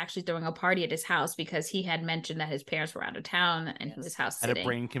 Frank is actually throwing a party at his house because he had mentioned that his parents were out of town and he was house At sitting." a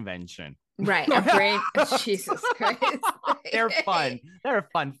brain convention. Right, a brain. Jesus Christ. They're fun. They're a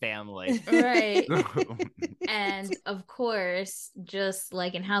fun family. Right. And of course, just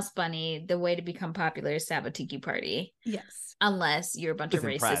like in House Bunny, the way to become popular is to have a tiki party. Yes. Unless you're a bunch of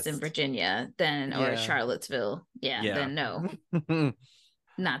Just racists in impressed. Virginia, then or Yeah. Charlottesville. Yeah, Yeah. then no,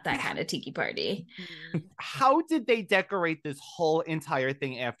 not that kind of tiki party. How did they decorate this whole entire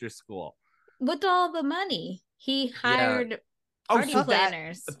thing after school? With all the money, he hired party so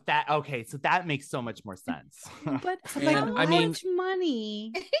planners. that okay, so that makes so much more sense. But And, like, I how mean, much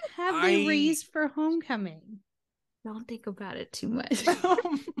money have they I- raised for homecoming? Don't think about it too much.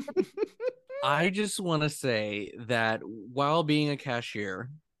 I just want to say that while being a cashier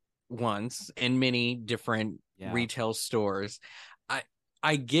once in many different retail stores.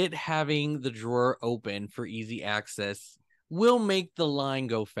 I get having the drawer open for easy access will make the line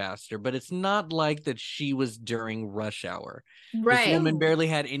go faster, but it's not like that she was during rush hour. Right. This woman barely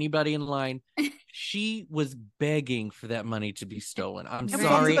had anybody in line. She was begging for that money to be stolen. I'm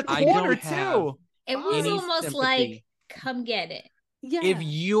sorry, I don't have it was any almost sympathy. Like, come get it. Yeah. If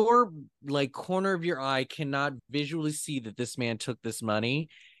your like corner of your eye cannot visually see that this man took this money,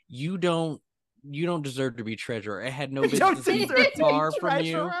 you don't deserve to be treasurer. It had no business being far from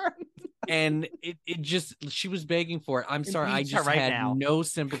you. And it just, she was begging for it. I'm sorry, I just had no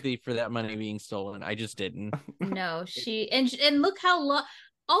sympathy for that money being stolen. I just didn't. No, and look how long.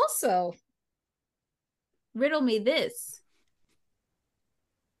 Also, riddle me this.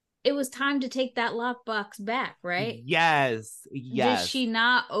 It was time to take that lockbox back, right? Yes. Did she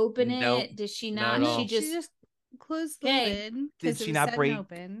not open it? Nope, Did she not not? at all. She just closed the lid. Did she not break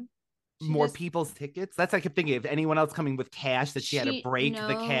more people's tickets? That's what I kept thinking. If anyone else coming with cash, that she had to break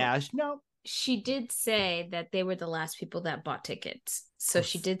the cash. No. She did say that they were the last people that bought tickets. So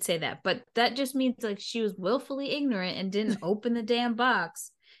she did say that. But that just means like she was willfully ignorant and didn't open the damn box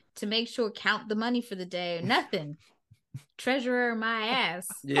to make sure count the money for the day or nothing. Treasurer my ass.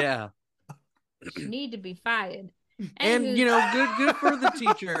 Yeah. Need to be fired. And good for the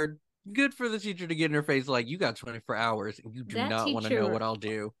teacher. Good for the teacher to get in her face like, you got 24 hours and you do not want to know what I'll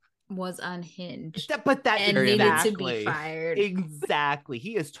do. Was unhinged. And needed to be fired. Exactly.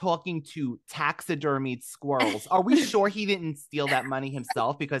 He is talking to taxidermied squirrels. Are we sure he didn't steal that money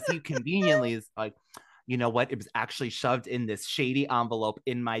himself? Because he conveniently is like, you know what? It was actually shoved in this shady envelope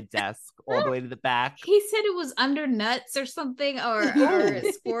in my desk all the way to the back. He said it was under nuts or something, or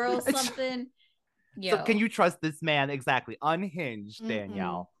a squirrel something. So can you trust this man? Exactly. Unhinged,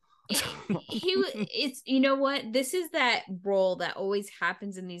 Danielle. It's you know what, this is that role that always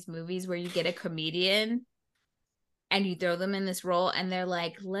happens in these movies where you get a comedian and you throw them in this role and they're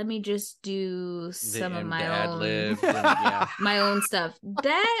like, let me just do some of my own my own stuff.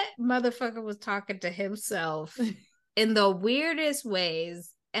 That motherfucker was talking to himself in the weirdest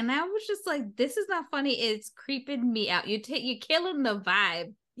ways, and I was just like, this is not funny. It's creeping me out. You're killing the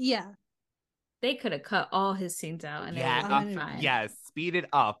vibe. Yeah, they could have cut all his scenes out and it would be fine. Yes, speed it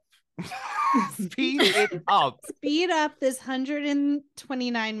up. Speed it up. Speed up this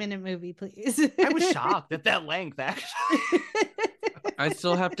 129-minute movie, please. I was shocked at that length, actually. I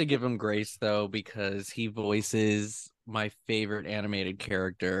still have to give him grace though, because he voices my favorite animated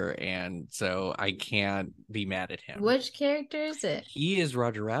character, and so I can't be mad at him. Which character is it? He is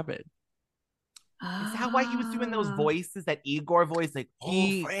Roger Rabbit. Is that why he was doing those voices, that Igor voice? Like,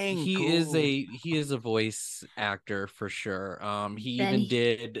 he is a voice actor for sure. He even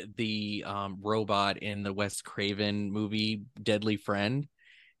did the robot in the Wes Craven movie Deadly Friend. Do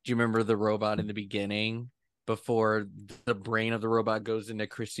you remember the robot in the beginning before the brain of the robot goes into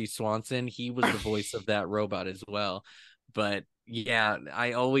Christy Swanson? He was the voice of that robot as well. But yeah,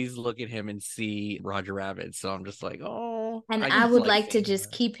 I always look at him and see Roger Rabbit, so I'm just like, oh. And I would like to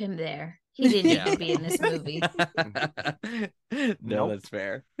just keep him there. He didn't need to be in this movie. No, that's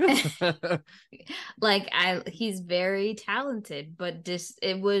fair. He's very talented, but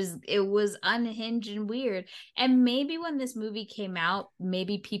it was unhinged and weird. And maybe when this movie came out,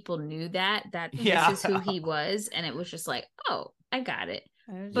 maybe people knew that this is who he was, and it was just like, oh, I got it.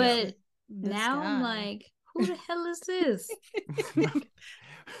 But now I'm like, who the hell is this?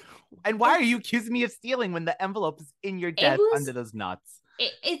 And why are you accusing me of stealing when the envelope is in your desk under those nuts?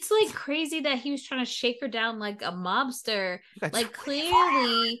 It's like crazy that he was trying to shake her down like a mobster. Like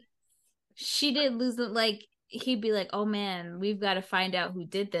clearly she didn't lose it. Like he'd be like, oh man, we've got to find out who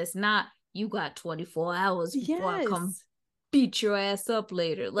did this. Not you got 24 hours before I come beat your ass up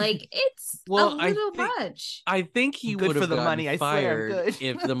later. Like it's a little much. I think he would have gotten money, fired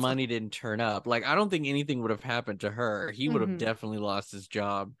if the money didn't turn up. Like I don't think anything would have happened to her. He would have definitely lost his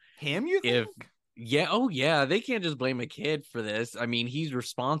job. Him, you think? Yeah, they can't just blame a kid for this. I mean, he's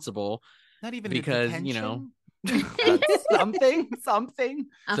responsible. Not even because something.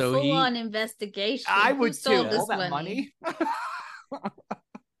 A full-on investigation. I would steal this money.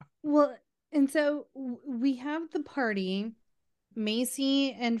 Well, and so we have the party.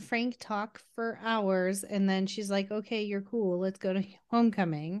 Macy and Frank talk for hours, and then she's like, "Okay, you're cool. Let's go to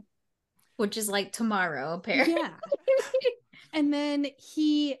homecoming," which is like tomorrow, apparently. Yeah. And then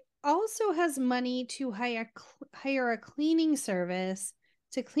he also has money to hire a cleaning service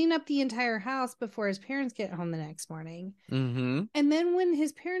to clean up the entire house before his parents get home the next morning. Mm-hmm. And then when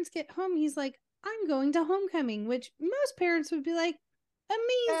his parents get home, he's like, I'm going to homecoming, which most parents would be like,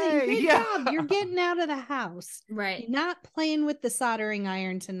 amazing, good job. You're getting out of the house. Right. You're not playing with the soldering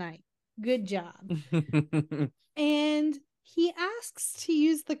iron tonight. Good job. And he asks to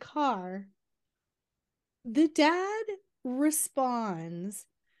use the car. The dad responds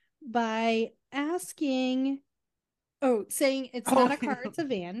by saying it's not a car, it's a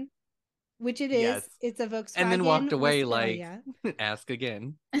van, which it is. Yes. It's a Volkswagen. And then walked away Westphalia. like, ask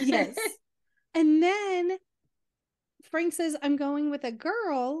again. Yes. And then Frank says, I'm going with a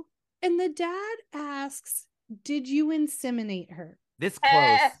girl. And the dad asks, did you inseminate her? This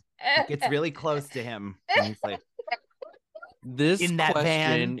close. It gets really close to him. And he's like, This in that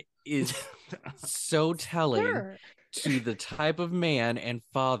question van. is so telling Sure. to the type of man and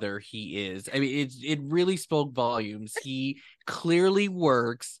father he is. I mean, it really spoke volumes. He clearly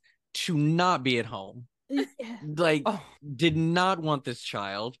works to not be at home. Like, Oh. did not want this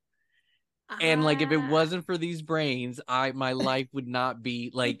child. And like, if it wasn't for these brains, my life would not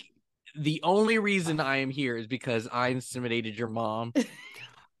be like. The only reason I am here is because I inseminated your mom.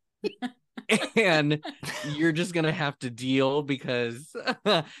 And you're just gonna have to deal because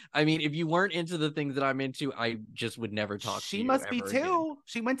I mean, if you weren't into the things that I'm into, I just would never talk to you. She must be ever too. again.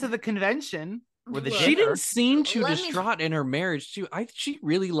 She went to the convention with the Look, She dinner. didn't seem too Let me- distraught in her marriage too. She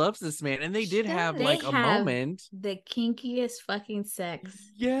really loves this man, and they did have They like a have moment. the kinkiest fucking sex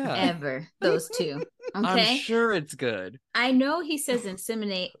Yeah, ever. Those two. I'm Okay. sure it's good. I know he says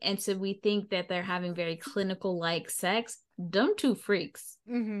inseminate, and so we think that they're having very clinical like sex. Them two freaks.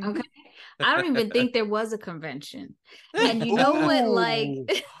 Mhm. Okay. I don't even think there was a convention. And you know what,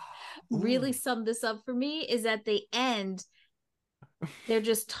 like, really summed this up for me is at the end, they're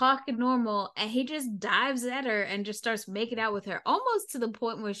just talking normal, and he just dives at her and just starts making out with her, almost to the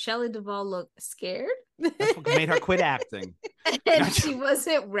point where Shelley Duvall looked scared That's what made her quit acting. and she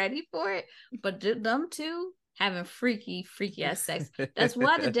wasn't ready for it. But them two having freaky ass sex. That's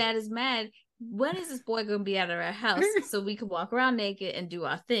why the dad is mad. When is this boy gonna be out of our house so we can walk around naked and do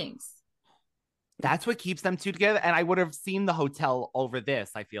our things? That's what keeps them two together. And I would have seen the hotel over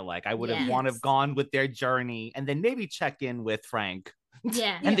this. I feel like I would have want to Yes. have gone with their journey and then maybe check in with Frank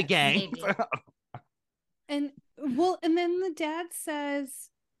Yeah. and the Yes, gang. maybe. And then the dad says,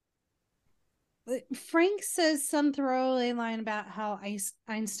 Frank says some throwaway line about how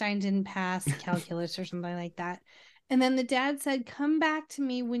Einstein didn't pass calculus or something like that. And then the dad said, come back to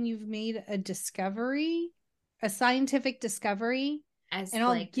me when you've made a discovery, a scientific discovery, As and I'll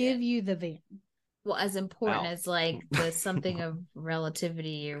like, give you the van. well, as important Wow. as like the something of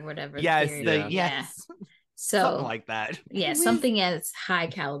relativity or whatever. Yes, theory. Yeah. yes. So Something like that. yeah, It was- something as high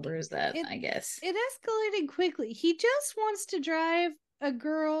caliber as that, It- I guess. It escalated quickly. He just wants to drive a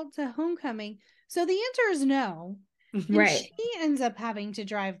girl to homecoming. So the answer is no. And Right. she ends up having to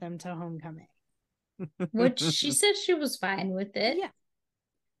drive them to homecoming. Which she said she was fine with it. Yeah.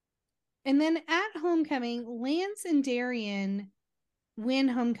 And then at homecoming, Lance and Darian win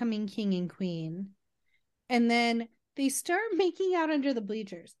homecoming king and queen. And then they start making out under the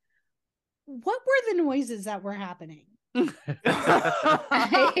bleachers. What were the noises that were happening? I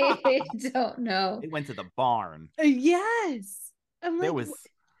don't know. It went to the barn. Yes. I'm like, There was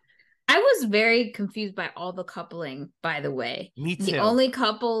I was very confused by all the coupling, by the way. me too. The only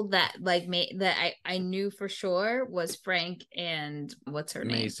couple that like made that I knew for sure was Frank and what's her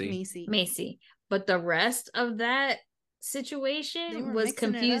name? Macy. Macy. Macy. But the rest of that They situation were was mixing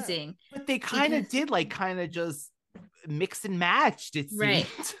it up. confusing. But they kind of Because- did like kind of just mix and matched. It seemed.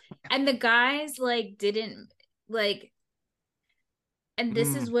 Right. And the guys like didn't like, and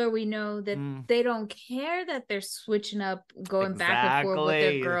this is where we know that Mm. they don't care that they're switching up, going back and forth with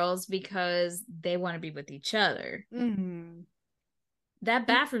Exactly. their girls because they want to be with each other. Mhm. That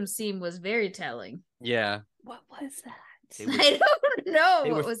bathroom scene was very telling. Yeah. What was that? They were- I don't know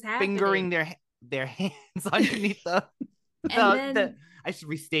They what were was happening. fingering their hands underneath the. And then- I should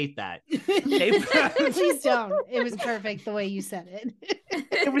restate that. Please don't. It was perfect the way you said it.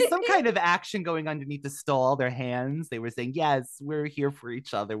 There was some kind of action going underneath the stall. Their hands. They were saying, "Yes, we're here for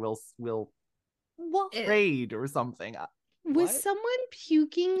each other. We'll Well, It- trade or something." was What? someone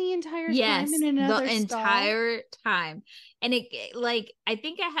puking the entire Yes, time in another the stall? entire time. And it like I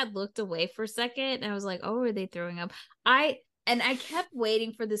think I had looked away for a second and I was like, oh, are they throwing up? I kept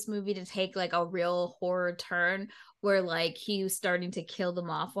waiting for this movie to take like a real horror turn where like he was starting to kill them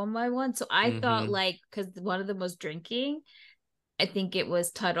off one by one. So I thought Mhm. like, because one of them was drinking, I think it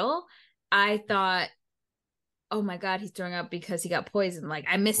was Tuttle. I thought, oh my God, he's throwing up because he got poisoned. Like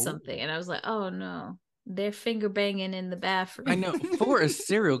I missed Ooh. something. And I was like, oh no, they're finger banging in the bathroom. I know for a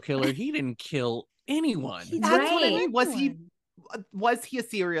serial killer, he didn't kill anyone. He That's what I Right. mean. Was he? Everyone. Was he a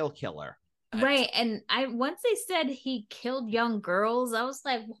serial killer? Right. And I once they said he killed young girls, I was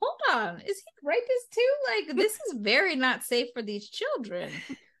like, hold on, is he a rapist too? Like, this is very not safe for these children.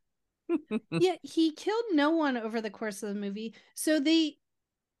 Yeah, he killed no one over the course of the movie. So they,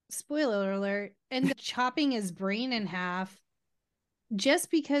 spoiler alert, end up chopping his brain in half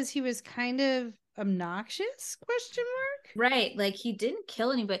just because he was kind of obnoxious, question mark? Right. Like he didn't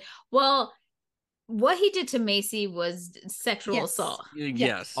kill anybody. Well, what he did to Macy was sexual assault.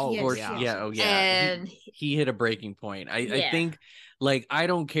 Yes, of course. Yeah. Oh, yeah. And he hit a breaking point. I think, like, I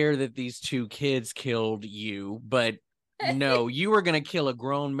don't care that these two kids killed you, but no, you were gonna kill a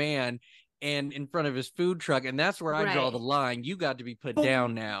grown man and in front of his food truck, and that's where I draw the line. You got to be put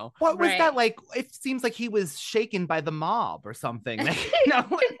down now. What was that like? It seems like he was shaken by the mob or something.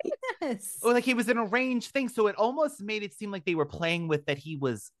 Yes. Or like he was an arranged thing. So it almost made it seem like they were playing with that he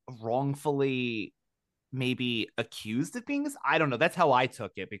was wrongfully maybe accused of being this. I don't know. That's how I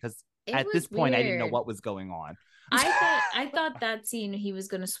took it, because at this point I didn't know what was going on. I thought that scene he was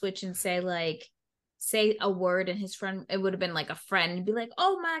gonna switch and say a word, and his friend, it would have been like a friend, and be like,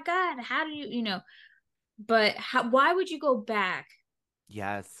 oh my God, how do you but why would you go back?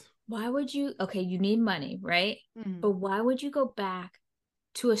 Yes. Why would you? Okay, you need money, right? Mm-hmm. But why would you go back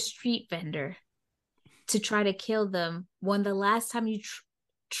to a street vendor to try to kill them when the last time you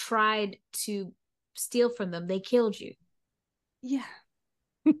tried to steal from them, they killed you? Yeah.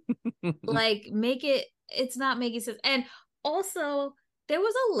 Like, it's not making sense. And also, there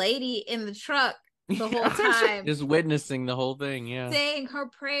was a lady in the truck the whole time, just witnessing the whole thing, saying her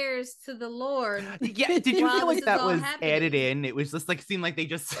prayers to the Lord. Yeah, did you feel like that was added in? It was just like, seemed like they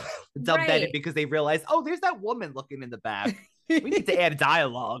just dubbed that in because they realized, oh, there's that woman looking in the back. We need to add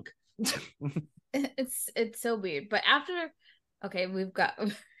dialogue. It's so weird. But we've got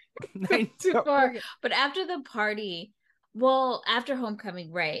too far. But after the party, well, after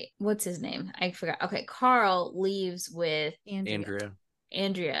homecoming, right? What's his name? I forgot. Okay, Carl leaves with Andrea,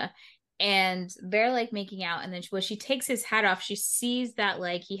 and they're like making out. And then when she takes his hat off, she sees that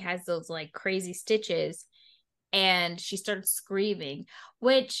like he has those like crazy stitches, and she starts screaming.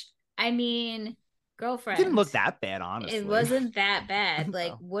 Which, I mean, girlfriend, it didn't look that bad, honestly. It wasn't that bad.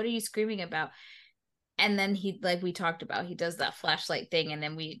 Like, what are you screaming about? And then he, like we talked about, he does that flashlight thing, and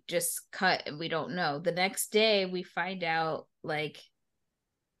then we just cut and we don't know. The next day we find out like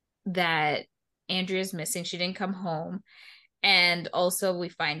that Andrea's missing. She didn't come home. And also we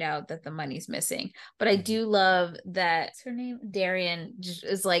find out that the money's missing. But I do love that, what's her name? Darian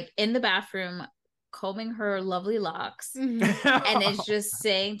is like in the bathroom combing her lovely locks. And it's just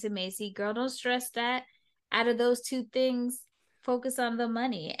saying to Macy, girl, don't stress that. Out of those two things, focus on the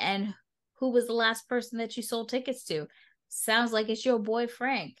money. And who was the last person that you sold tickets to? Sounds like it's your boy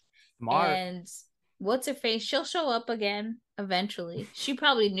Frank. Smart. And what's her face? She'll show up again eventually. She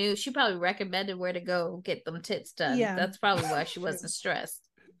probably knew. She probably recommended where to go get them tits done. Yeah. That's probably why she wasn't stressed.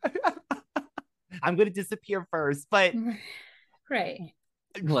 I'm going to disappear first, but... Right.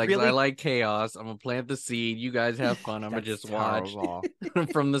 Like, really? I like chaos. I'm going to plant the seed. You guys have fun. I'm going to just watch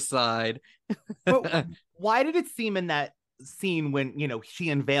from the side. But why did it seem in that scene when she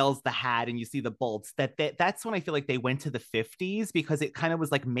unveils the hat and you see the bolts that's when I feel like they went to the 50s, because it kind of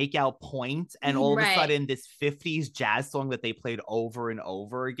was like Make Out Point, and all of a sudden this 50s jazz song that they played over and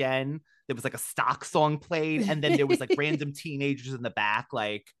over again, there was like a stock song played, and then there was like random teenagers in the back.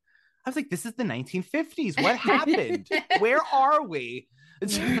 Like, I was like, this is the 1950s. What happened? Where are we?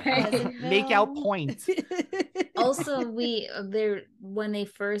 Make Out Point. Also, when they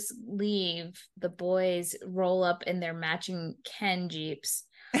first leave, the boys roll up in their matching Ken Jeeps.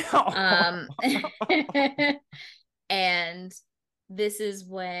 And this is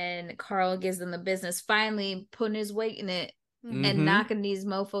when Carl gives them the business, finally putting his weight in it and knocking these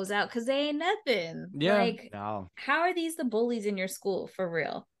mofos out, because they ain't nothing. Yeah. Like, how are these the bullies in your school, for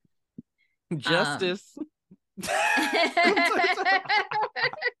real? Justice.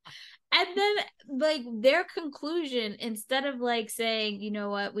 And then like their conclusion, instead of like saying, you know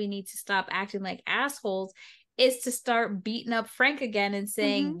what, we need to stop acting like assholes, is to start beating up Frank again and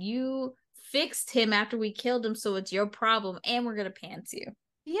saying, you fixed him after we killed him, so it's your problem, and we're gonna pants you.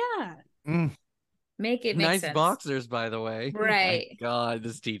 Yeah. Make it make nice sense. Boxers, by the way. Right. Oh my God,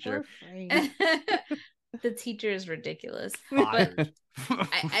 this teacher. The teacher is ridiculous. But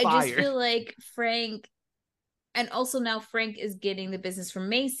I just feel like Frank, and also now Frank is getting the business from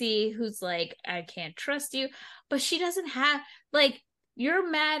Macy, who's like, I can't trust you. But she doesn't have, like, you're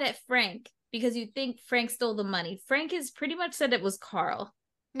mad at Frank because you think Frank stole the money. Frank has pretty much said it was Carl,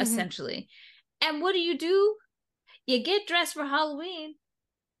 essentially. And what do? You get dressed for Halloween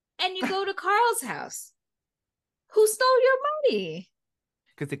and you go to Carl's house. Who stole your money?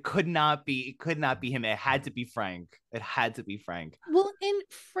 Because it could not be him. It had to be Frank. Well, and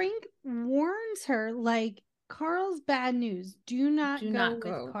Frank warns her, like, Carl's bad news. Do not go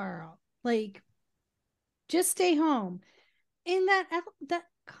with Carl. Like, just stay home. In that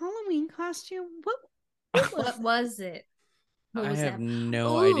Halloween costume, what was it? What was I have that?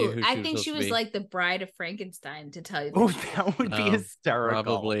 no idea who I think she was be. like the bride of Frankenstein, to tell you. Oh, that would be hysterical.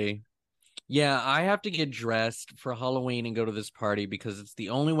 Probably. Yeah, I have to get dressed for Halloween and go to this party because it's the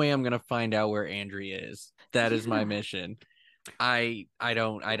only way I'm gonna find out where Andrea is. That is my mission. I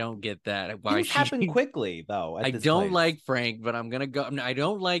don't get that. Why things happen quickly though. I don't like Frank, but I'm gonna go. I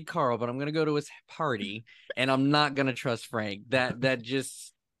don't like Carl, but I'm gonna go to his party, and I'm not gonna trust Frank. That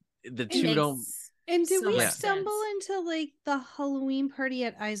just the two don't. And did we stumble into like the Halloween party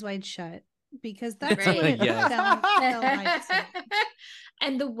at Eyes Wide Shut? Because that's what it felt like.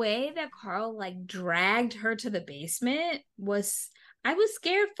 And the way that Carl like dragged her to the basement I was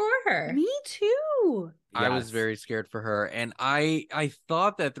scared for her. Me too. I was very scared for her. And I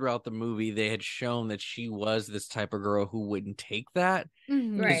thought that throughout the movie they had shown that she was this type of girl who wouldn't take that.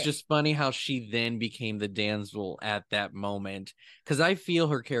 Mm-hmm. It's just funny how she then became the damsel at that moment. Because I feel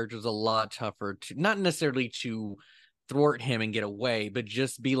her character is a lot tougher to not necessarily to thwart him and get away, but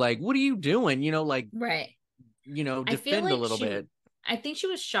just be like, what are you doing? You know, like defend a little bit. I think she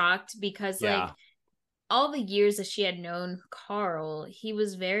was shocked because like all the years that she had known Carl, he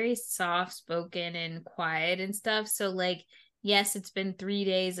was very soft spoken and quiet and stuff. So like, yes, it's been 3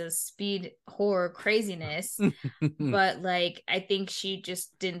 days of speed horror craziness, but like, I think she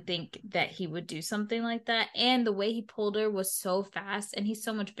just didn't think that he would do something like that. And the way he pulled her was so fast, and he's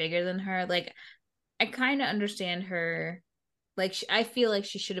so much bigger than her. Like, I kind of understand her. Like, I feel like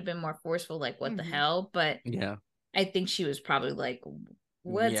she should have been more forceful. Like, what the hell? But yeah. I think she was probably like,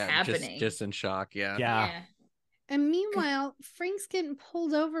 what's happening? Just in shock. Yeah. And meanwhile, Frank's getting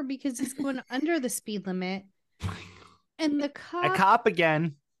pulled over because he's going under the speed limit. And the cop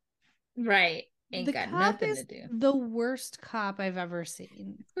again. Right. Ain't the got cop nothing is to do. The worst cop I've ever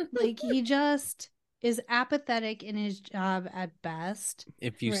seen. Like, he just is apathetic in his job at best.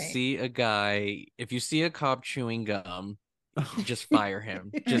 If you see a cop chewing gum, just fire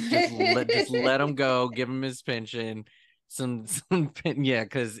him. just let him go. Give him his pension.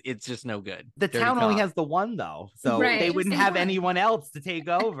 Because it's just no good. The town only has the one though, so they wouldn't have anyone else to take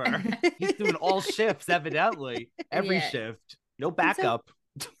over. He's doing all shifts, evidently. Every shift, no backup.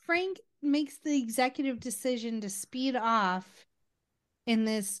 So Frank makes the executive decision to speed off in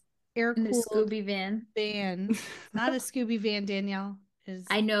this air-cooled Scooby van. Not a Scooby van, Danielle.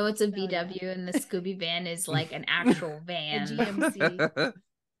 I know it's a VW, and the Scooby van is like an actual van. A GMC.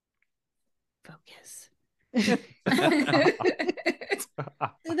 Focus. So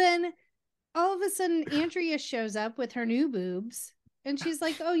then all of a sudden Andrea shows up with her new boobs, and she's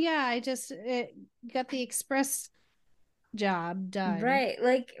like, oh yeah, I just got the express job done. Right,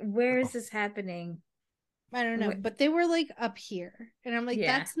 like, where is this happening? I don't know, but they were like up here, and I'm like,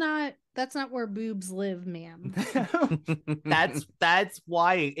 that's not where boobs live, ma'am. that's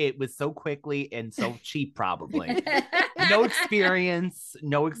why it was so quickly and so cheap. Probably no experience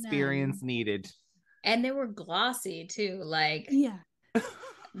needed. And they were glossy too. Like, yeah.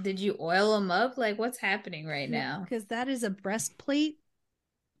 Did you oil them up? Like, what's happening right now? Because that is a breastplate.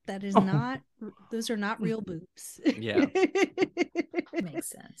 That is not. Those are not real boobs. Yeah. Makes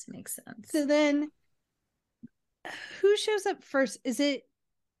sense. So then, who shows up first? Is it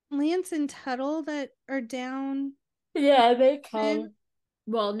Lance and Tuttle that are down? Yeah, they come.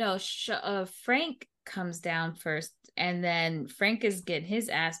 Well, no. Frank comes down first, and then Frank is getting his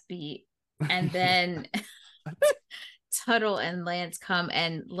ass beat. And then Tuttle and Lance come,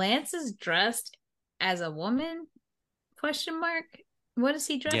 and Lance is dressed as a woman? ? What is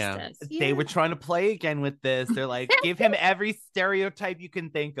he dressed as? They were trying to play again with this. They're like, give him every stereotype you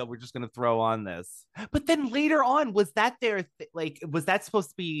can think of. We're just going to throw on this. But then later on, was that was that supposed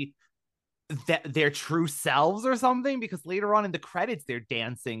to be their true selves or something? Because later on in the credits, they're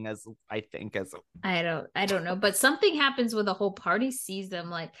dancing as I don't know. But something happens when the whole party sees them.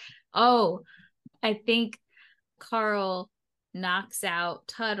 Like, oh, I think Carl knocks out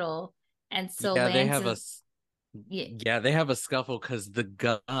Tuttle, and so they have a scuffle because the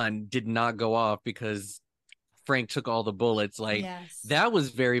gun did not go off because Frank took all the bullets. Like, that was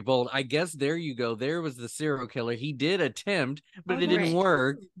very bold. I guess there you go. There was the serial killer. He did attempt, but it didn't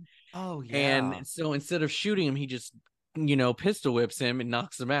work. Oh yeah. And so instead of shooting him, he just pistol whips him and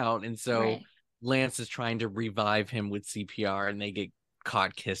knocks him out. And so Lance is trying to revive him with CPR, and they get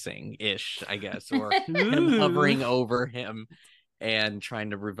caught kissing ish, I guess, or him hovering over him and trying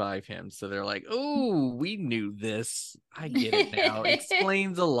to revive him. So they're like, oh, we knew this. I get it now.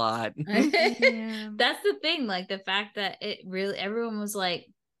 Explains a lot. That's the thing. Like, the fact that it really, everyone was like,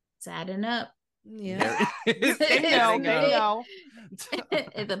 it's adding up. Yeah. They know.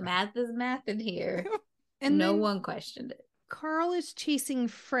 The math is math in here. And no then one questioned it. Carl is chasing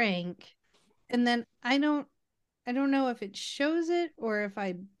Frank, and then I don't know if it shows it or if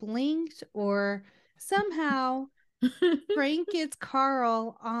I blinked or somehow Frank gets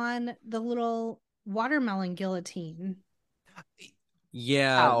Carl on the little watermelon guillotine.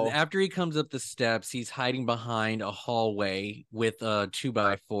 Yeah, Ow. after he comes up the steps, he's hiding behind a hallway with a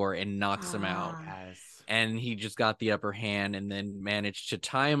 2x4 and knocks him out. Yes. And he just got the upper hand and then managed to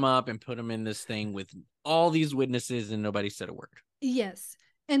tie him up and put him in this thing with all these witnesses, and nobody said a word. Yes.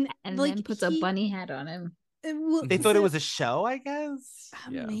 And like, then puts a bunny hat on him. They thought it was a show, I guess.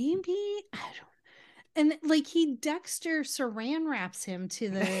 Yeah. Maybe. I don't. And like he Dexter saran wraps him to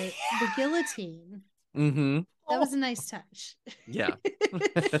the guillotine. Mm-hmm. That was a nice touch. Yeah.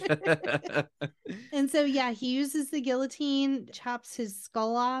 And so yeah, he uses the guillotine, chops his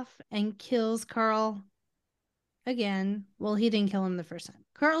skull off, and kills Carl again. Well, he didn't kill him the first time.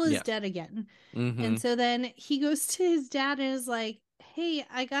 Carl is dead again. Mm-hmm. And so then he goes to his dad and is like, hey,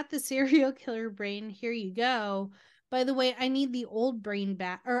 I got the serial killer brain. Here you go. By the way, I need the old brain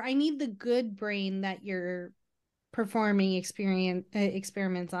back, or I need the good brain that you're performing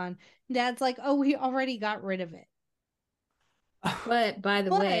experiments on. Dad's like, oh, we already got rid of it. But by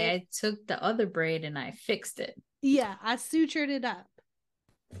the way, I took the other braid and I fixed it. Yeah, I sutured it up.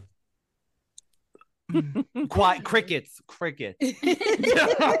 Quiet. Crickets.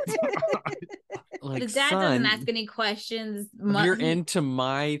 Like, The dad son, doesn't ask any questions. you're into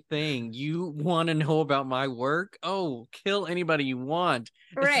my thing. You want to know about my work? Oh, kill anybody you want.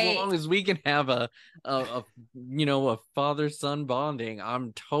 Right. As long as we can have a father-son bonding,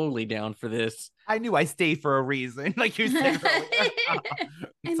 I'm totally down for this. I knew I stayed for a reason, like you said earlier.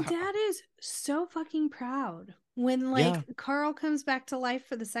 And Dad is so fucking proud when like Carl comes back to life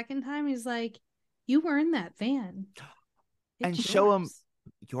for the second time. He's like, you were in that van. And show him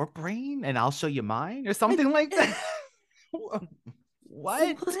your brain and I'll show you mine or something like that.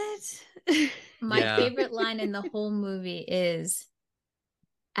 What? My favorite line in the whole movie is,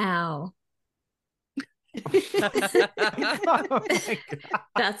 ow. Oh my God.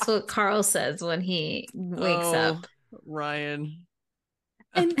 That's what Carl says when he wakes up. Ryan.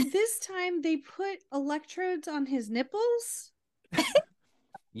 And this time they put electrodes on his nipples.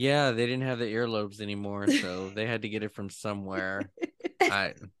 Yeah, they didn't have the earlobes anymore, so they had to get it from somewhere.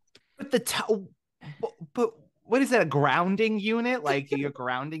 But what is that? A grounding unit? Like you're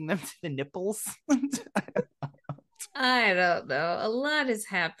grounding them to the nipples? I don't know. A lot is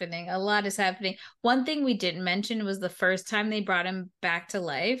happening. One thing we didn't mention was the first time they brought him back to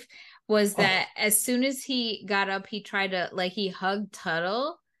life was that as soon as he got up, he tried to, like, he hugged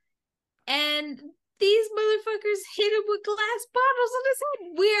Tuttle, and these motherfuckers hit him with glass bottles on his head.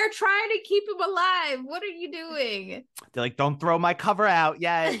 We are trying to keep him alive. What are you doing? They're like, don't throw my cover out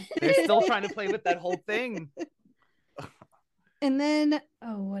yet. They're still trying to play with that whole thing. And then,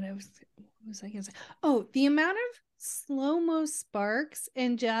 what was I gonna say? Oh, the amount of slow-mo sparks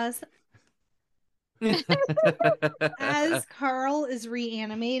and just as Carl is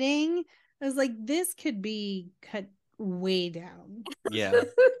reanimating, I was like, this could be cut way down. Yeah. That's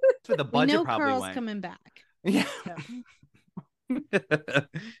where the budget we know probably Carl's went. coming back. Yeah. So.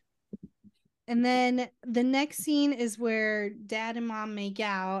 And then the next scene is where Dad and Mom make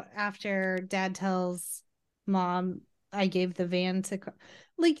out after Dad tells Mom, I gave the van to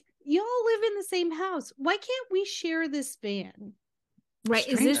like, y'all live in the same house. Why can't we share this van? Right.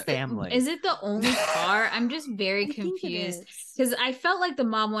 Strange family. Is it the only car? I'm just very confused because I felt like the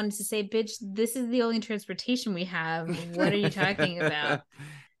mom wanted to say, bitch, this is the only transportation we have. What are you talking about?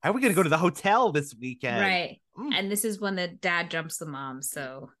 How are we going to go to the hotel this weekend? Right. And this is when the dad jumps the mom.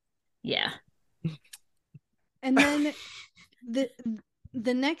 So, yeah. And then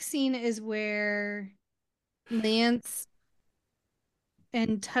the next scene is where Lance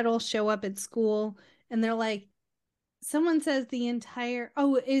and Tuttle show up at school and they're like, someone says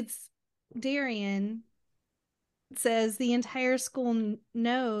it's Darian says the entire school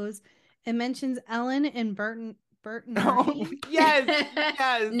knows and mentions Ellen and Burton. Oh, yes.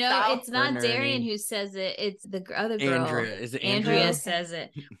 No, it's not Burton Darian Ernie. who says it. It's the other girl. Andrea. Is it Andrea Andrea? says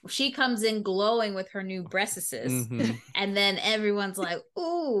it. She comes in glowing with her new breasts. Mhm. And then everyone's like,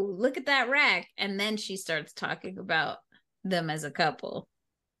 ooh, look at that rack. And then she starts talking about them as a couple.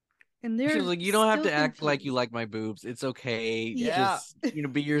 And they're She was like, you don't have still to act like confused. you like my boobs. It's okay. Yeah.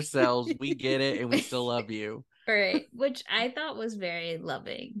 Just, be yourselves. We get it and we still love you. Right, which I thought was very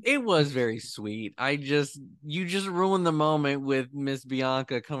loving. It was very sweet. You just ruined the moment with Miss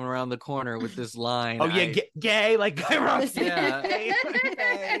Bianca coming around the corner with this line. Oh yeah, gay, like Guy Ritchie. Yeah. Gay.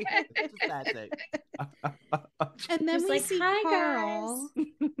 Just that's it. And then Just we like, see "Hi, Carl,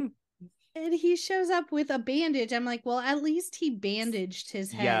 and he shows up with a bandage. I'm like, well, at least he bandaged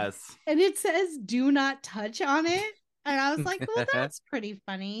his head. Yes. And it says "do not touch" on it, and I was like, well, that's pretty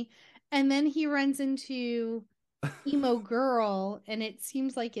funny. And then he runs into emo girl, and it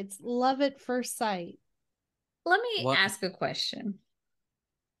seems like it's love at first sight. Let me ask a question.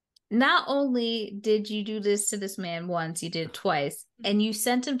 Not only did you do this to this man once, you did it twice, and you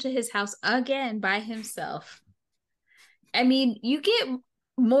sent him to his house again by himself. I mean, you get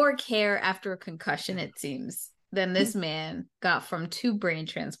more care after a concussion, it seems, than this man got from 2 brain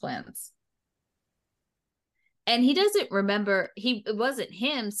transplants. And he doesn't remember, it wasn't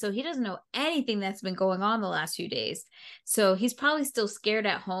him, so he doesn't know anything that's been going on the last few days. So he's probably still scared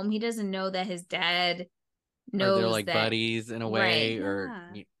at home. He doesn't know that his dad knows they're like that, buddies in a way, right.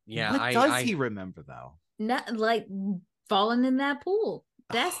 or yeah. What does he remember though? Not like falling in that pool.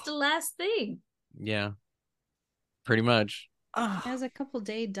 That's the last thing. Yeah, pretty much. He has a couple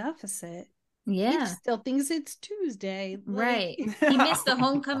day deficit. Yeah, He still thinks it's Tuesday. right. He missed the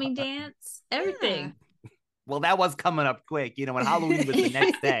homecoming dance. Everything. Well, that was coming up quick. You know, when Halloween was the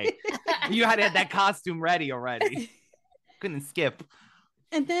next day, you had to have that costume ready already. Couldn't skip.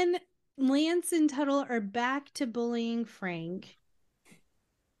 And then Lance and Tuttle are back to bullying Frank.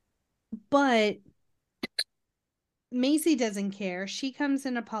 But Macy doesn't care. She comes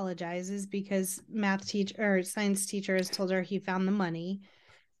and apologizes because science teacher has told her he found the money.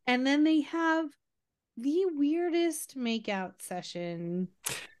 And then they have the weirdest makeout session.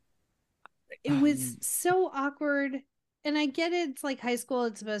 It was so awkward. And I get it, it's like high school,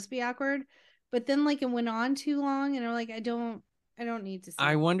 it's supposed to be awkward. But then like it went on too long, and I'm like, I don't need to see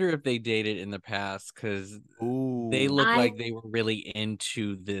I it. wonder if they dated in the past, because they look like they were really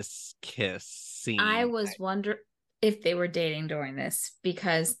into this kiss scene. I was wondering if they were dating during this,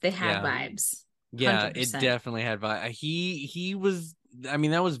 because they had vibes. Yeah, 100%. it definitely had vibe. He was, I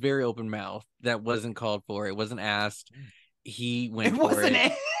mean, that was very open mouth. That wasn't called for. It wasn't asked. He went for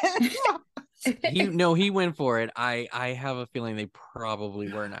it. He went for it. I have a feeling they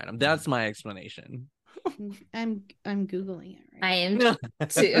probably were an item. That's my explanation. I'm Googling it right I am too.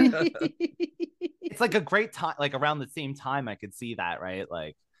 It's like a great time, like around the same time I could see that, right?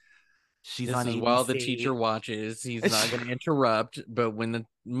 Like she's this on is ABC. while the teacher watches. He's not going to interrupt, but when the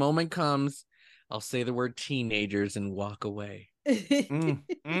moment comes, I'll say the word teenagers and walk away. And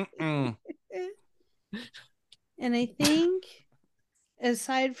I think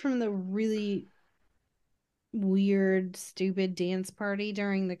aside from the really weird, stupid dance party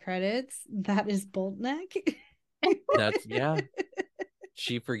during the credits, that is Boltneck. That's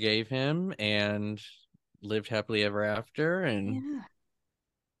she forgave him and lived happily ever after. And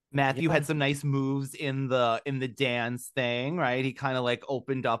Matthew had some nice moves in the dance thing, right? He kind of like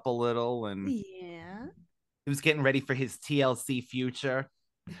opened up a little, and he was getting ready for his TLC future.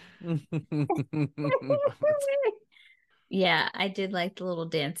 Yeah, I did like the little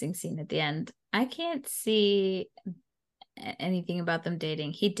dancing scene at the end. I can't see anything about them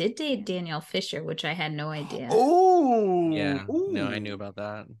dating. He did date Danielle Fisher, which I had no idea. Oh, yeah. No, I knew about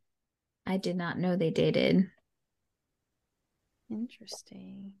that. I did not know they dated.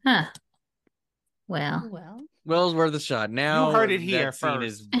 Interesting. Huh. Well, it's worth a shot. Now you heard it here that first. Scene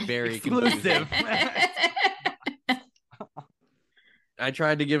is very exclusive. I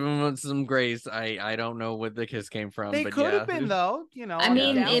tried to give him some grace. I don't know where the kiss came from. They but could have been, though. You know, I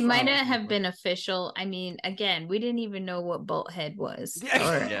mean, it might not have been official. I mean, again, we didn't even know what Bolthead was.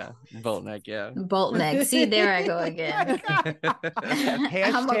 Yeah, Boltneck. Yeah, Boltneck. See, there I go again.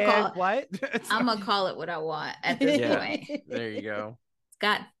 Hashtag what? I'm gonna call it what I want at this point. There you go. It's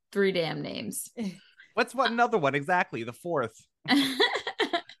got 3 damn names. What's another one exactly? The 4th.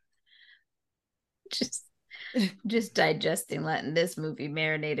 Just digesting, letting this movie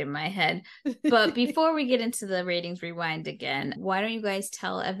marinate in my head. But before we get into the ratings rewind again, why don't you guys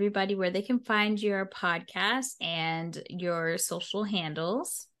tell everybody where they can find your podcast and your social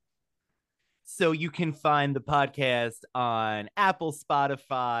handles? So you can find the podcast on Apple,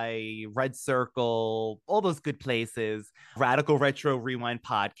 Spotify, Red Circle, all those good places. Radical Retro Rewind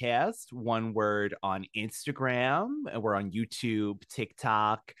Podcast, one word, on Instagram. We're on YouTube,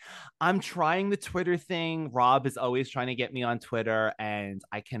 TikTok. I'm trying the Twitter thing. Rob is always trying to get me on Twitter, and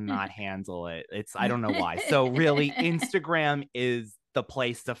I cannot handle it. I don't know why. So really, Instagram is the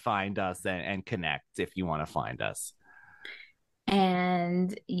place to find us and connect if you want to find us.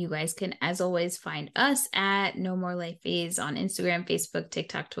 And you guys can, as always, find us at No More Late-Fees on Instagram, Facebook,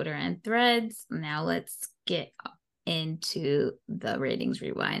 TikTok, Twitter, and Threads. Now let's get into the ratings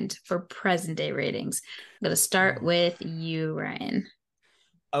rewind for present day ratings. I'm going to start with you, Ryan.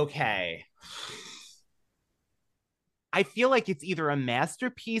 Okay. I feel like it's either a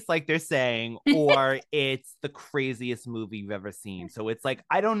masterpiece, like they're saying, or it's the craziest movie you've ever seen. So it's like,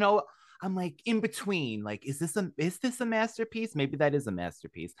 I don't know. I'm like in between. Like, is this a masterpiece? Maybe that is a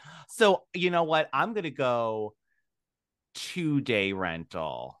masterpiece. So you know what? I'm gonna go 2-day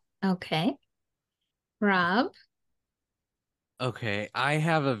rental. Okay. Rob? Okay, I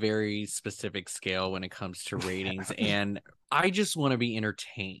have a very specific scale when it comes to ratings, and I just want to be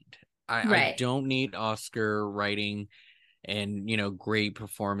entertained. I don't need Oscar writing and, great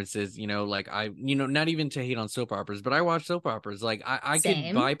performances, like not even to hate on soap operas, but I watch soap operas. Like I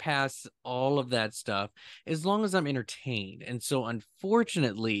could bypass all of that stuff as long as I'm entertained. And so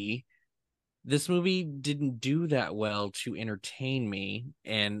unfortunately, this movie didn't do that well to entertain me.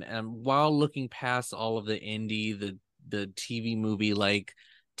 And while looking past all of the indie, the TV movie like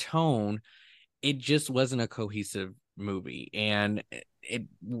tone, it just wasn't a cohesive movie. And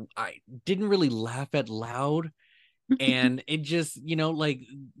I didn't really laugh out loud. And it just, like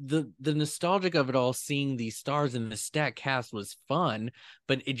the nostalgic of it all, seeing these stars in the stacked cast was fun,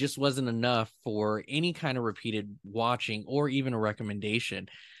 but it just wasn't enough for any kind of repeated watching or even a recommendation.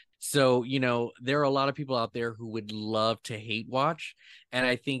 So, there are a lot of people out there who would love to hate watch. And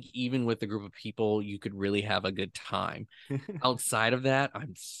I think even with a group of people, you could really have a good time. Outside of that,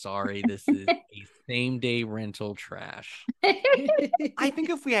 I'm sorry, this is a same day rental trash. I think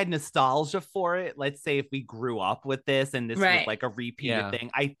if we had nostalgia for it, let's say if we grew up with this and this was like a repeated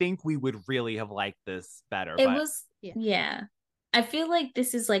thing, I think we would really have liked this better. Yeah. I feel like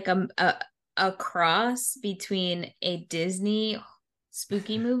this is like a cross between a Disney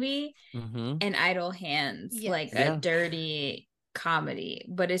spooky movie and Idle Hands, like a dirty comedy,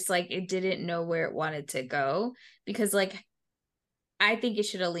 but it's like it didn't know where it wanted to go, because like I think it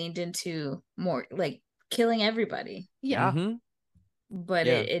should have leaned into more like killing everybody, but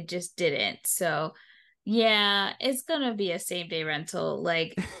it just didn't. So yeah, it's gonna be a same day rental.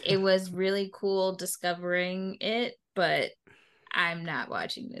 Like it was really cool discovering it, but I'm not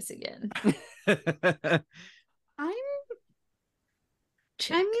watching this again.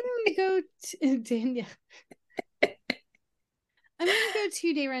 I'm gonna go Danielle. I'm gonna go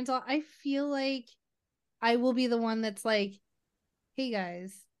 2-day rental. I feel like I will be the one that's like, hey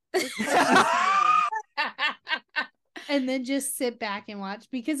guys, and then just sit back and watch,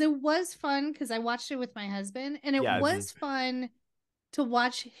 because it was fun, because I watched it with my husband, and it was fun to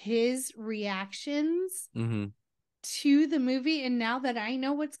watch his reactions to the movie. And now that I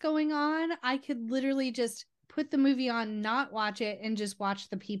know what's going on, I could literally just put the movie on, not watch it, and just watch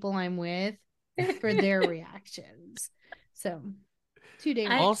the people I'm with for their reactions. So 2-day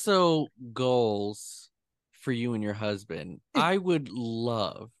rental. Also, goals for you and your husband. I would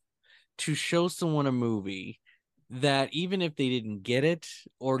love to show someone a movie that, even if they didn't get it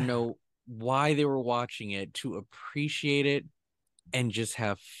or know why they were watching it, to appreciate it and just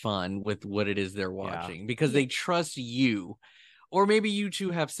have fun with what it is they're watching, because they trust you. Or maybe you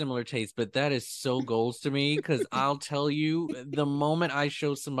two have similar tastes, but that is so goals to me, because I'll tell you, the moment I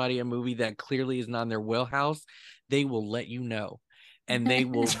show somebody a movie that clearly is not in their wheelhouse, they will let you know. And they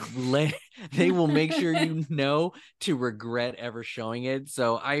will make sure you know to regret ever showing it.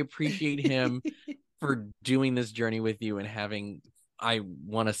 So I appreciate him for doing this journey with you and having, I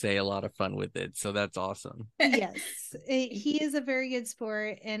want to say, a lot of fun with it. So that's awesome. Yes, he is a very good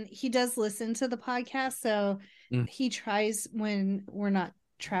sport, and he does listen to the podcast. So he tries, when we're not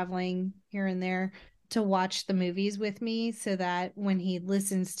traveling here and there, to watch the movies with me, so that when he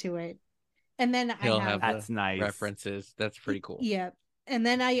listens to it, and then he'll have that's nice references. That's pretty cool. Yeah. And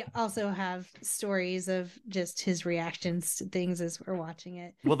then I also have stories of just his reactions to things as we're watching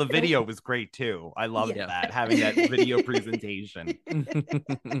it. Well, the video was great too. I loved that, having that video presentation.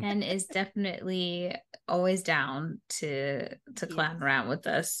 And is definitely always down to clown around with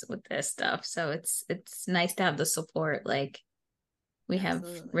us with this stuff. So it's nice to have the support. Like, we have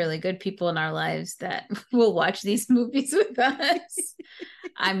really good people in our lives that will watch these movies with us.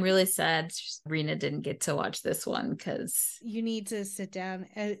 I'm really sad Rena didn't get to watch this one, because you need to sit down.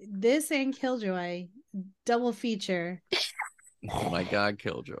 This and Killjoy, double feature. Oh my God,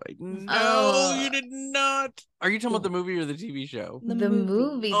 Killjoy! No, you did not. Are you talking about the movie or the TV show? The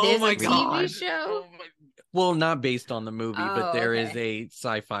movie. Oh, there's my a God. TV show. Well, not based on the movie, but there is a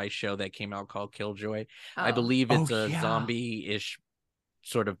sci-fi show that came out called Killjoy. I believe it's a zombie-ish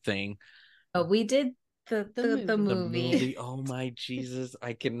sort of thing. We did The movie. Oh my Jesus.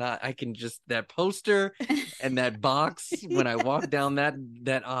 I can just that poster and that box when I walk down that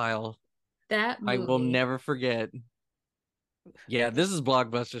aisle. That movie. I will never forget. Yeah, this is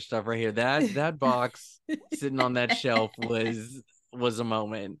blockbuster stuff right here. That box sitting on that shelf was a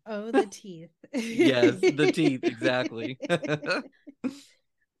moment. Oh, the teeth. Yes, the teeth, exactly.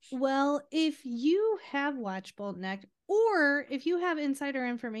 Well, if you have watched Bolton Neck, or if you have insider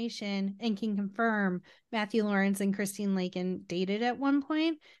information and can confirm Matthew Lawrence and Christine Lakin dated at one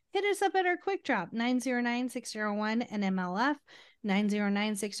point, hit us up at our quick drop 909-601 NMLF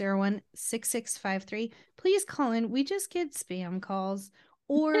 909-601-6653. Please call in. We just get spam calls,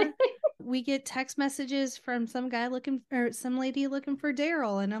 or we get text messages from some guy looking or some lady looking for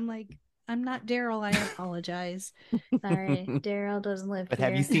Daryl, and I'm like, I'm not Daryl. I apologize. Sorry, Daryl doesn't live But here.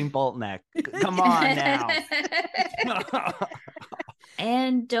 have you seen Bolton Neck? Come on now.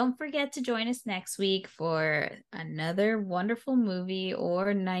 And don't forget to join us next week for another wonderful movie or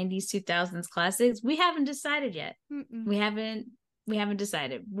 90s 2000s classics. We haven't decided yet. Mm-mm. We haven't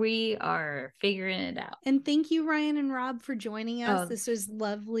decided. We are figuring it out. And thank you, Ryan and Rob, for joining us. Oh. This was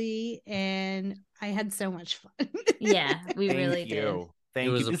lovely, and I had so much fun. Yeah, we Thank really you. did. Thank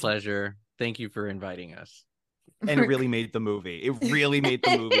It was you. a pleasure. Thank you for inviting us. And it really made the movie. It really made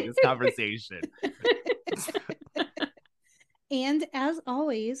the movie, this conversation. And as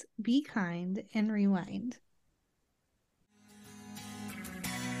always, be kind and rewind.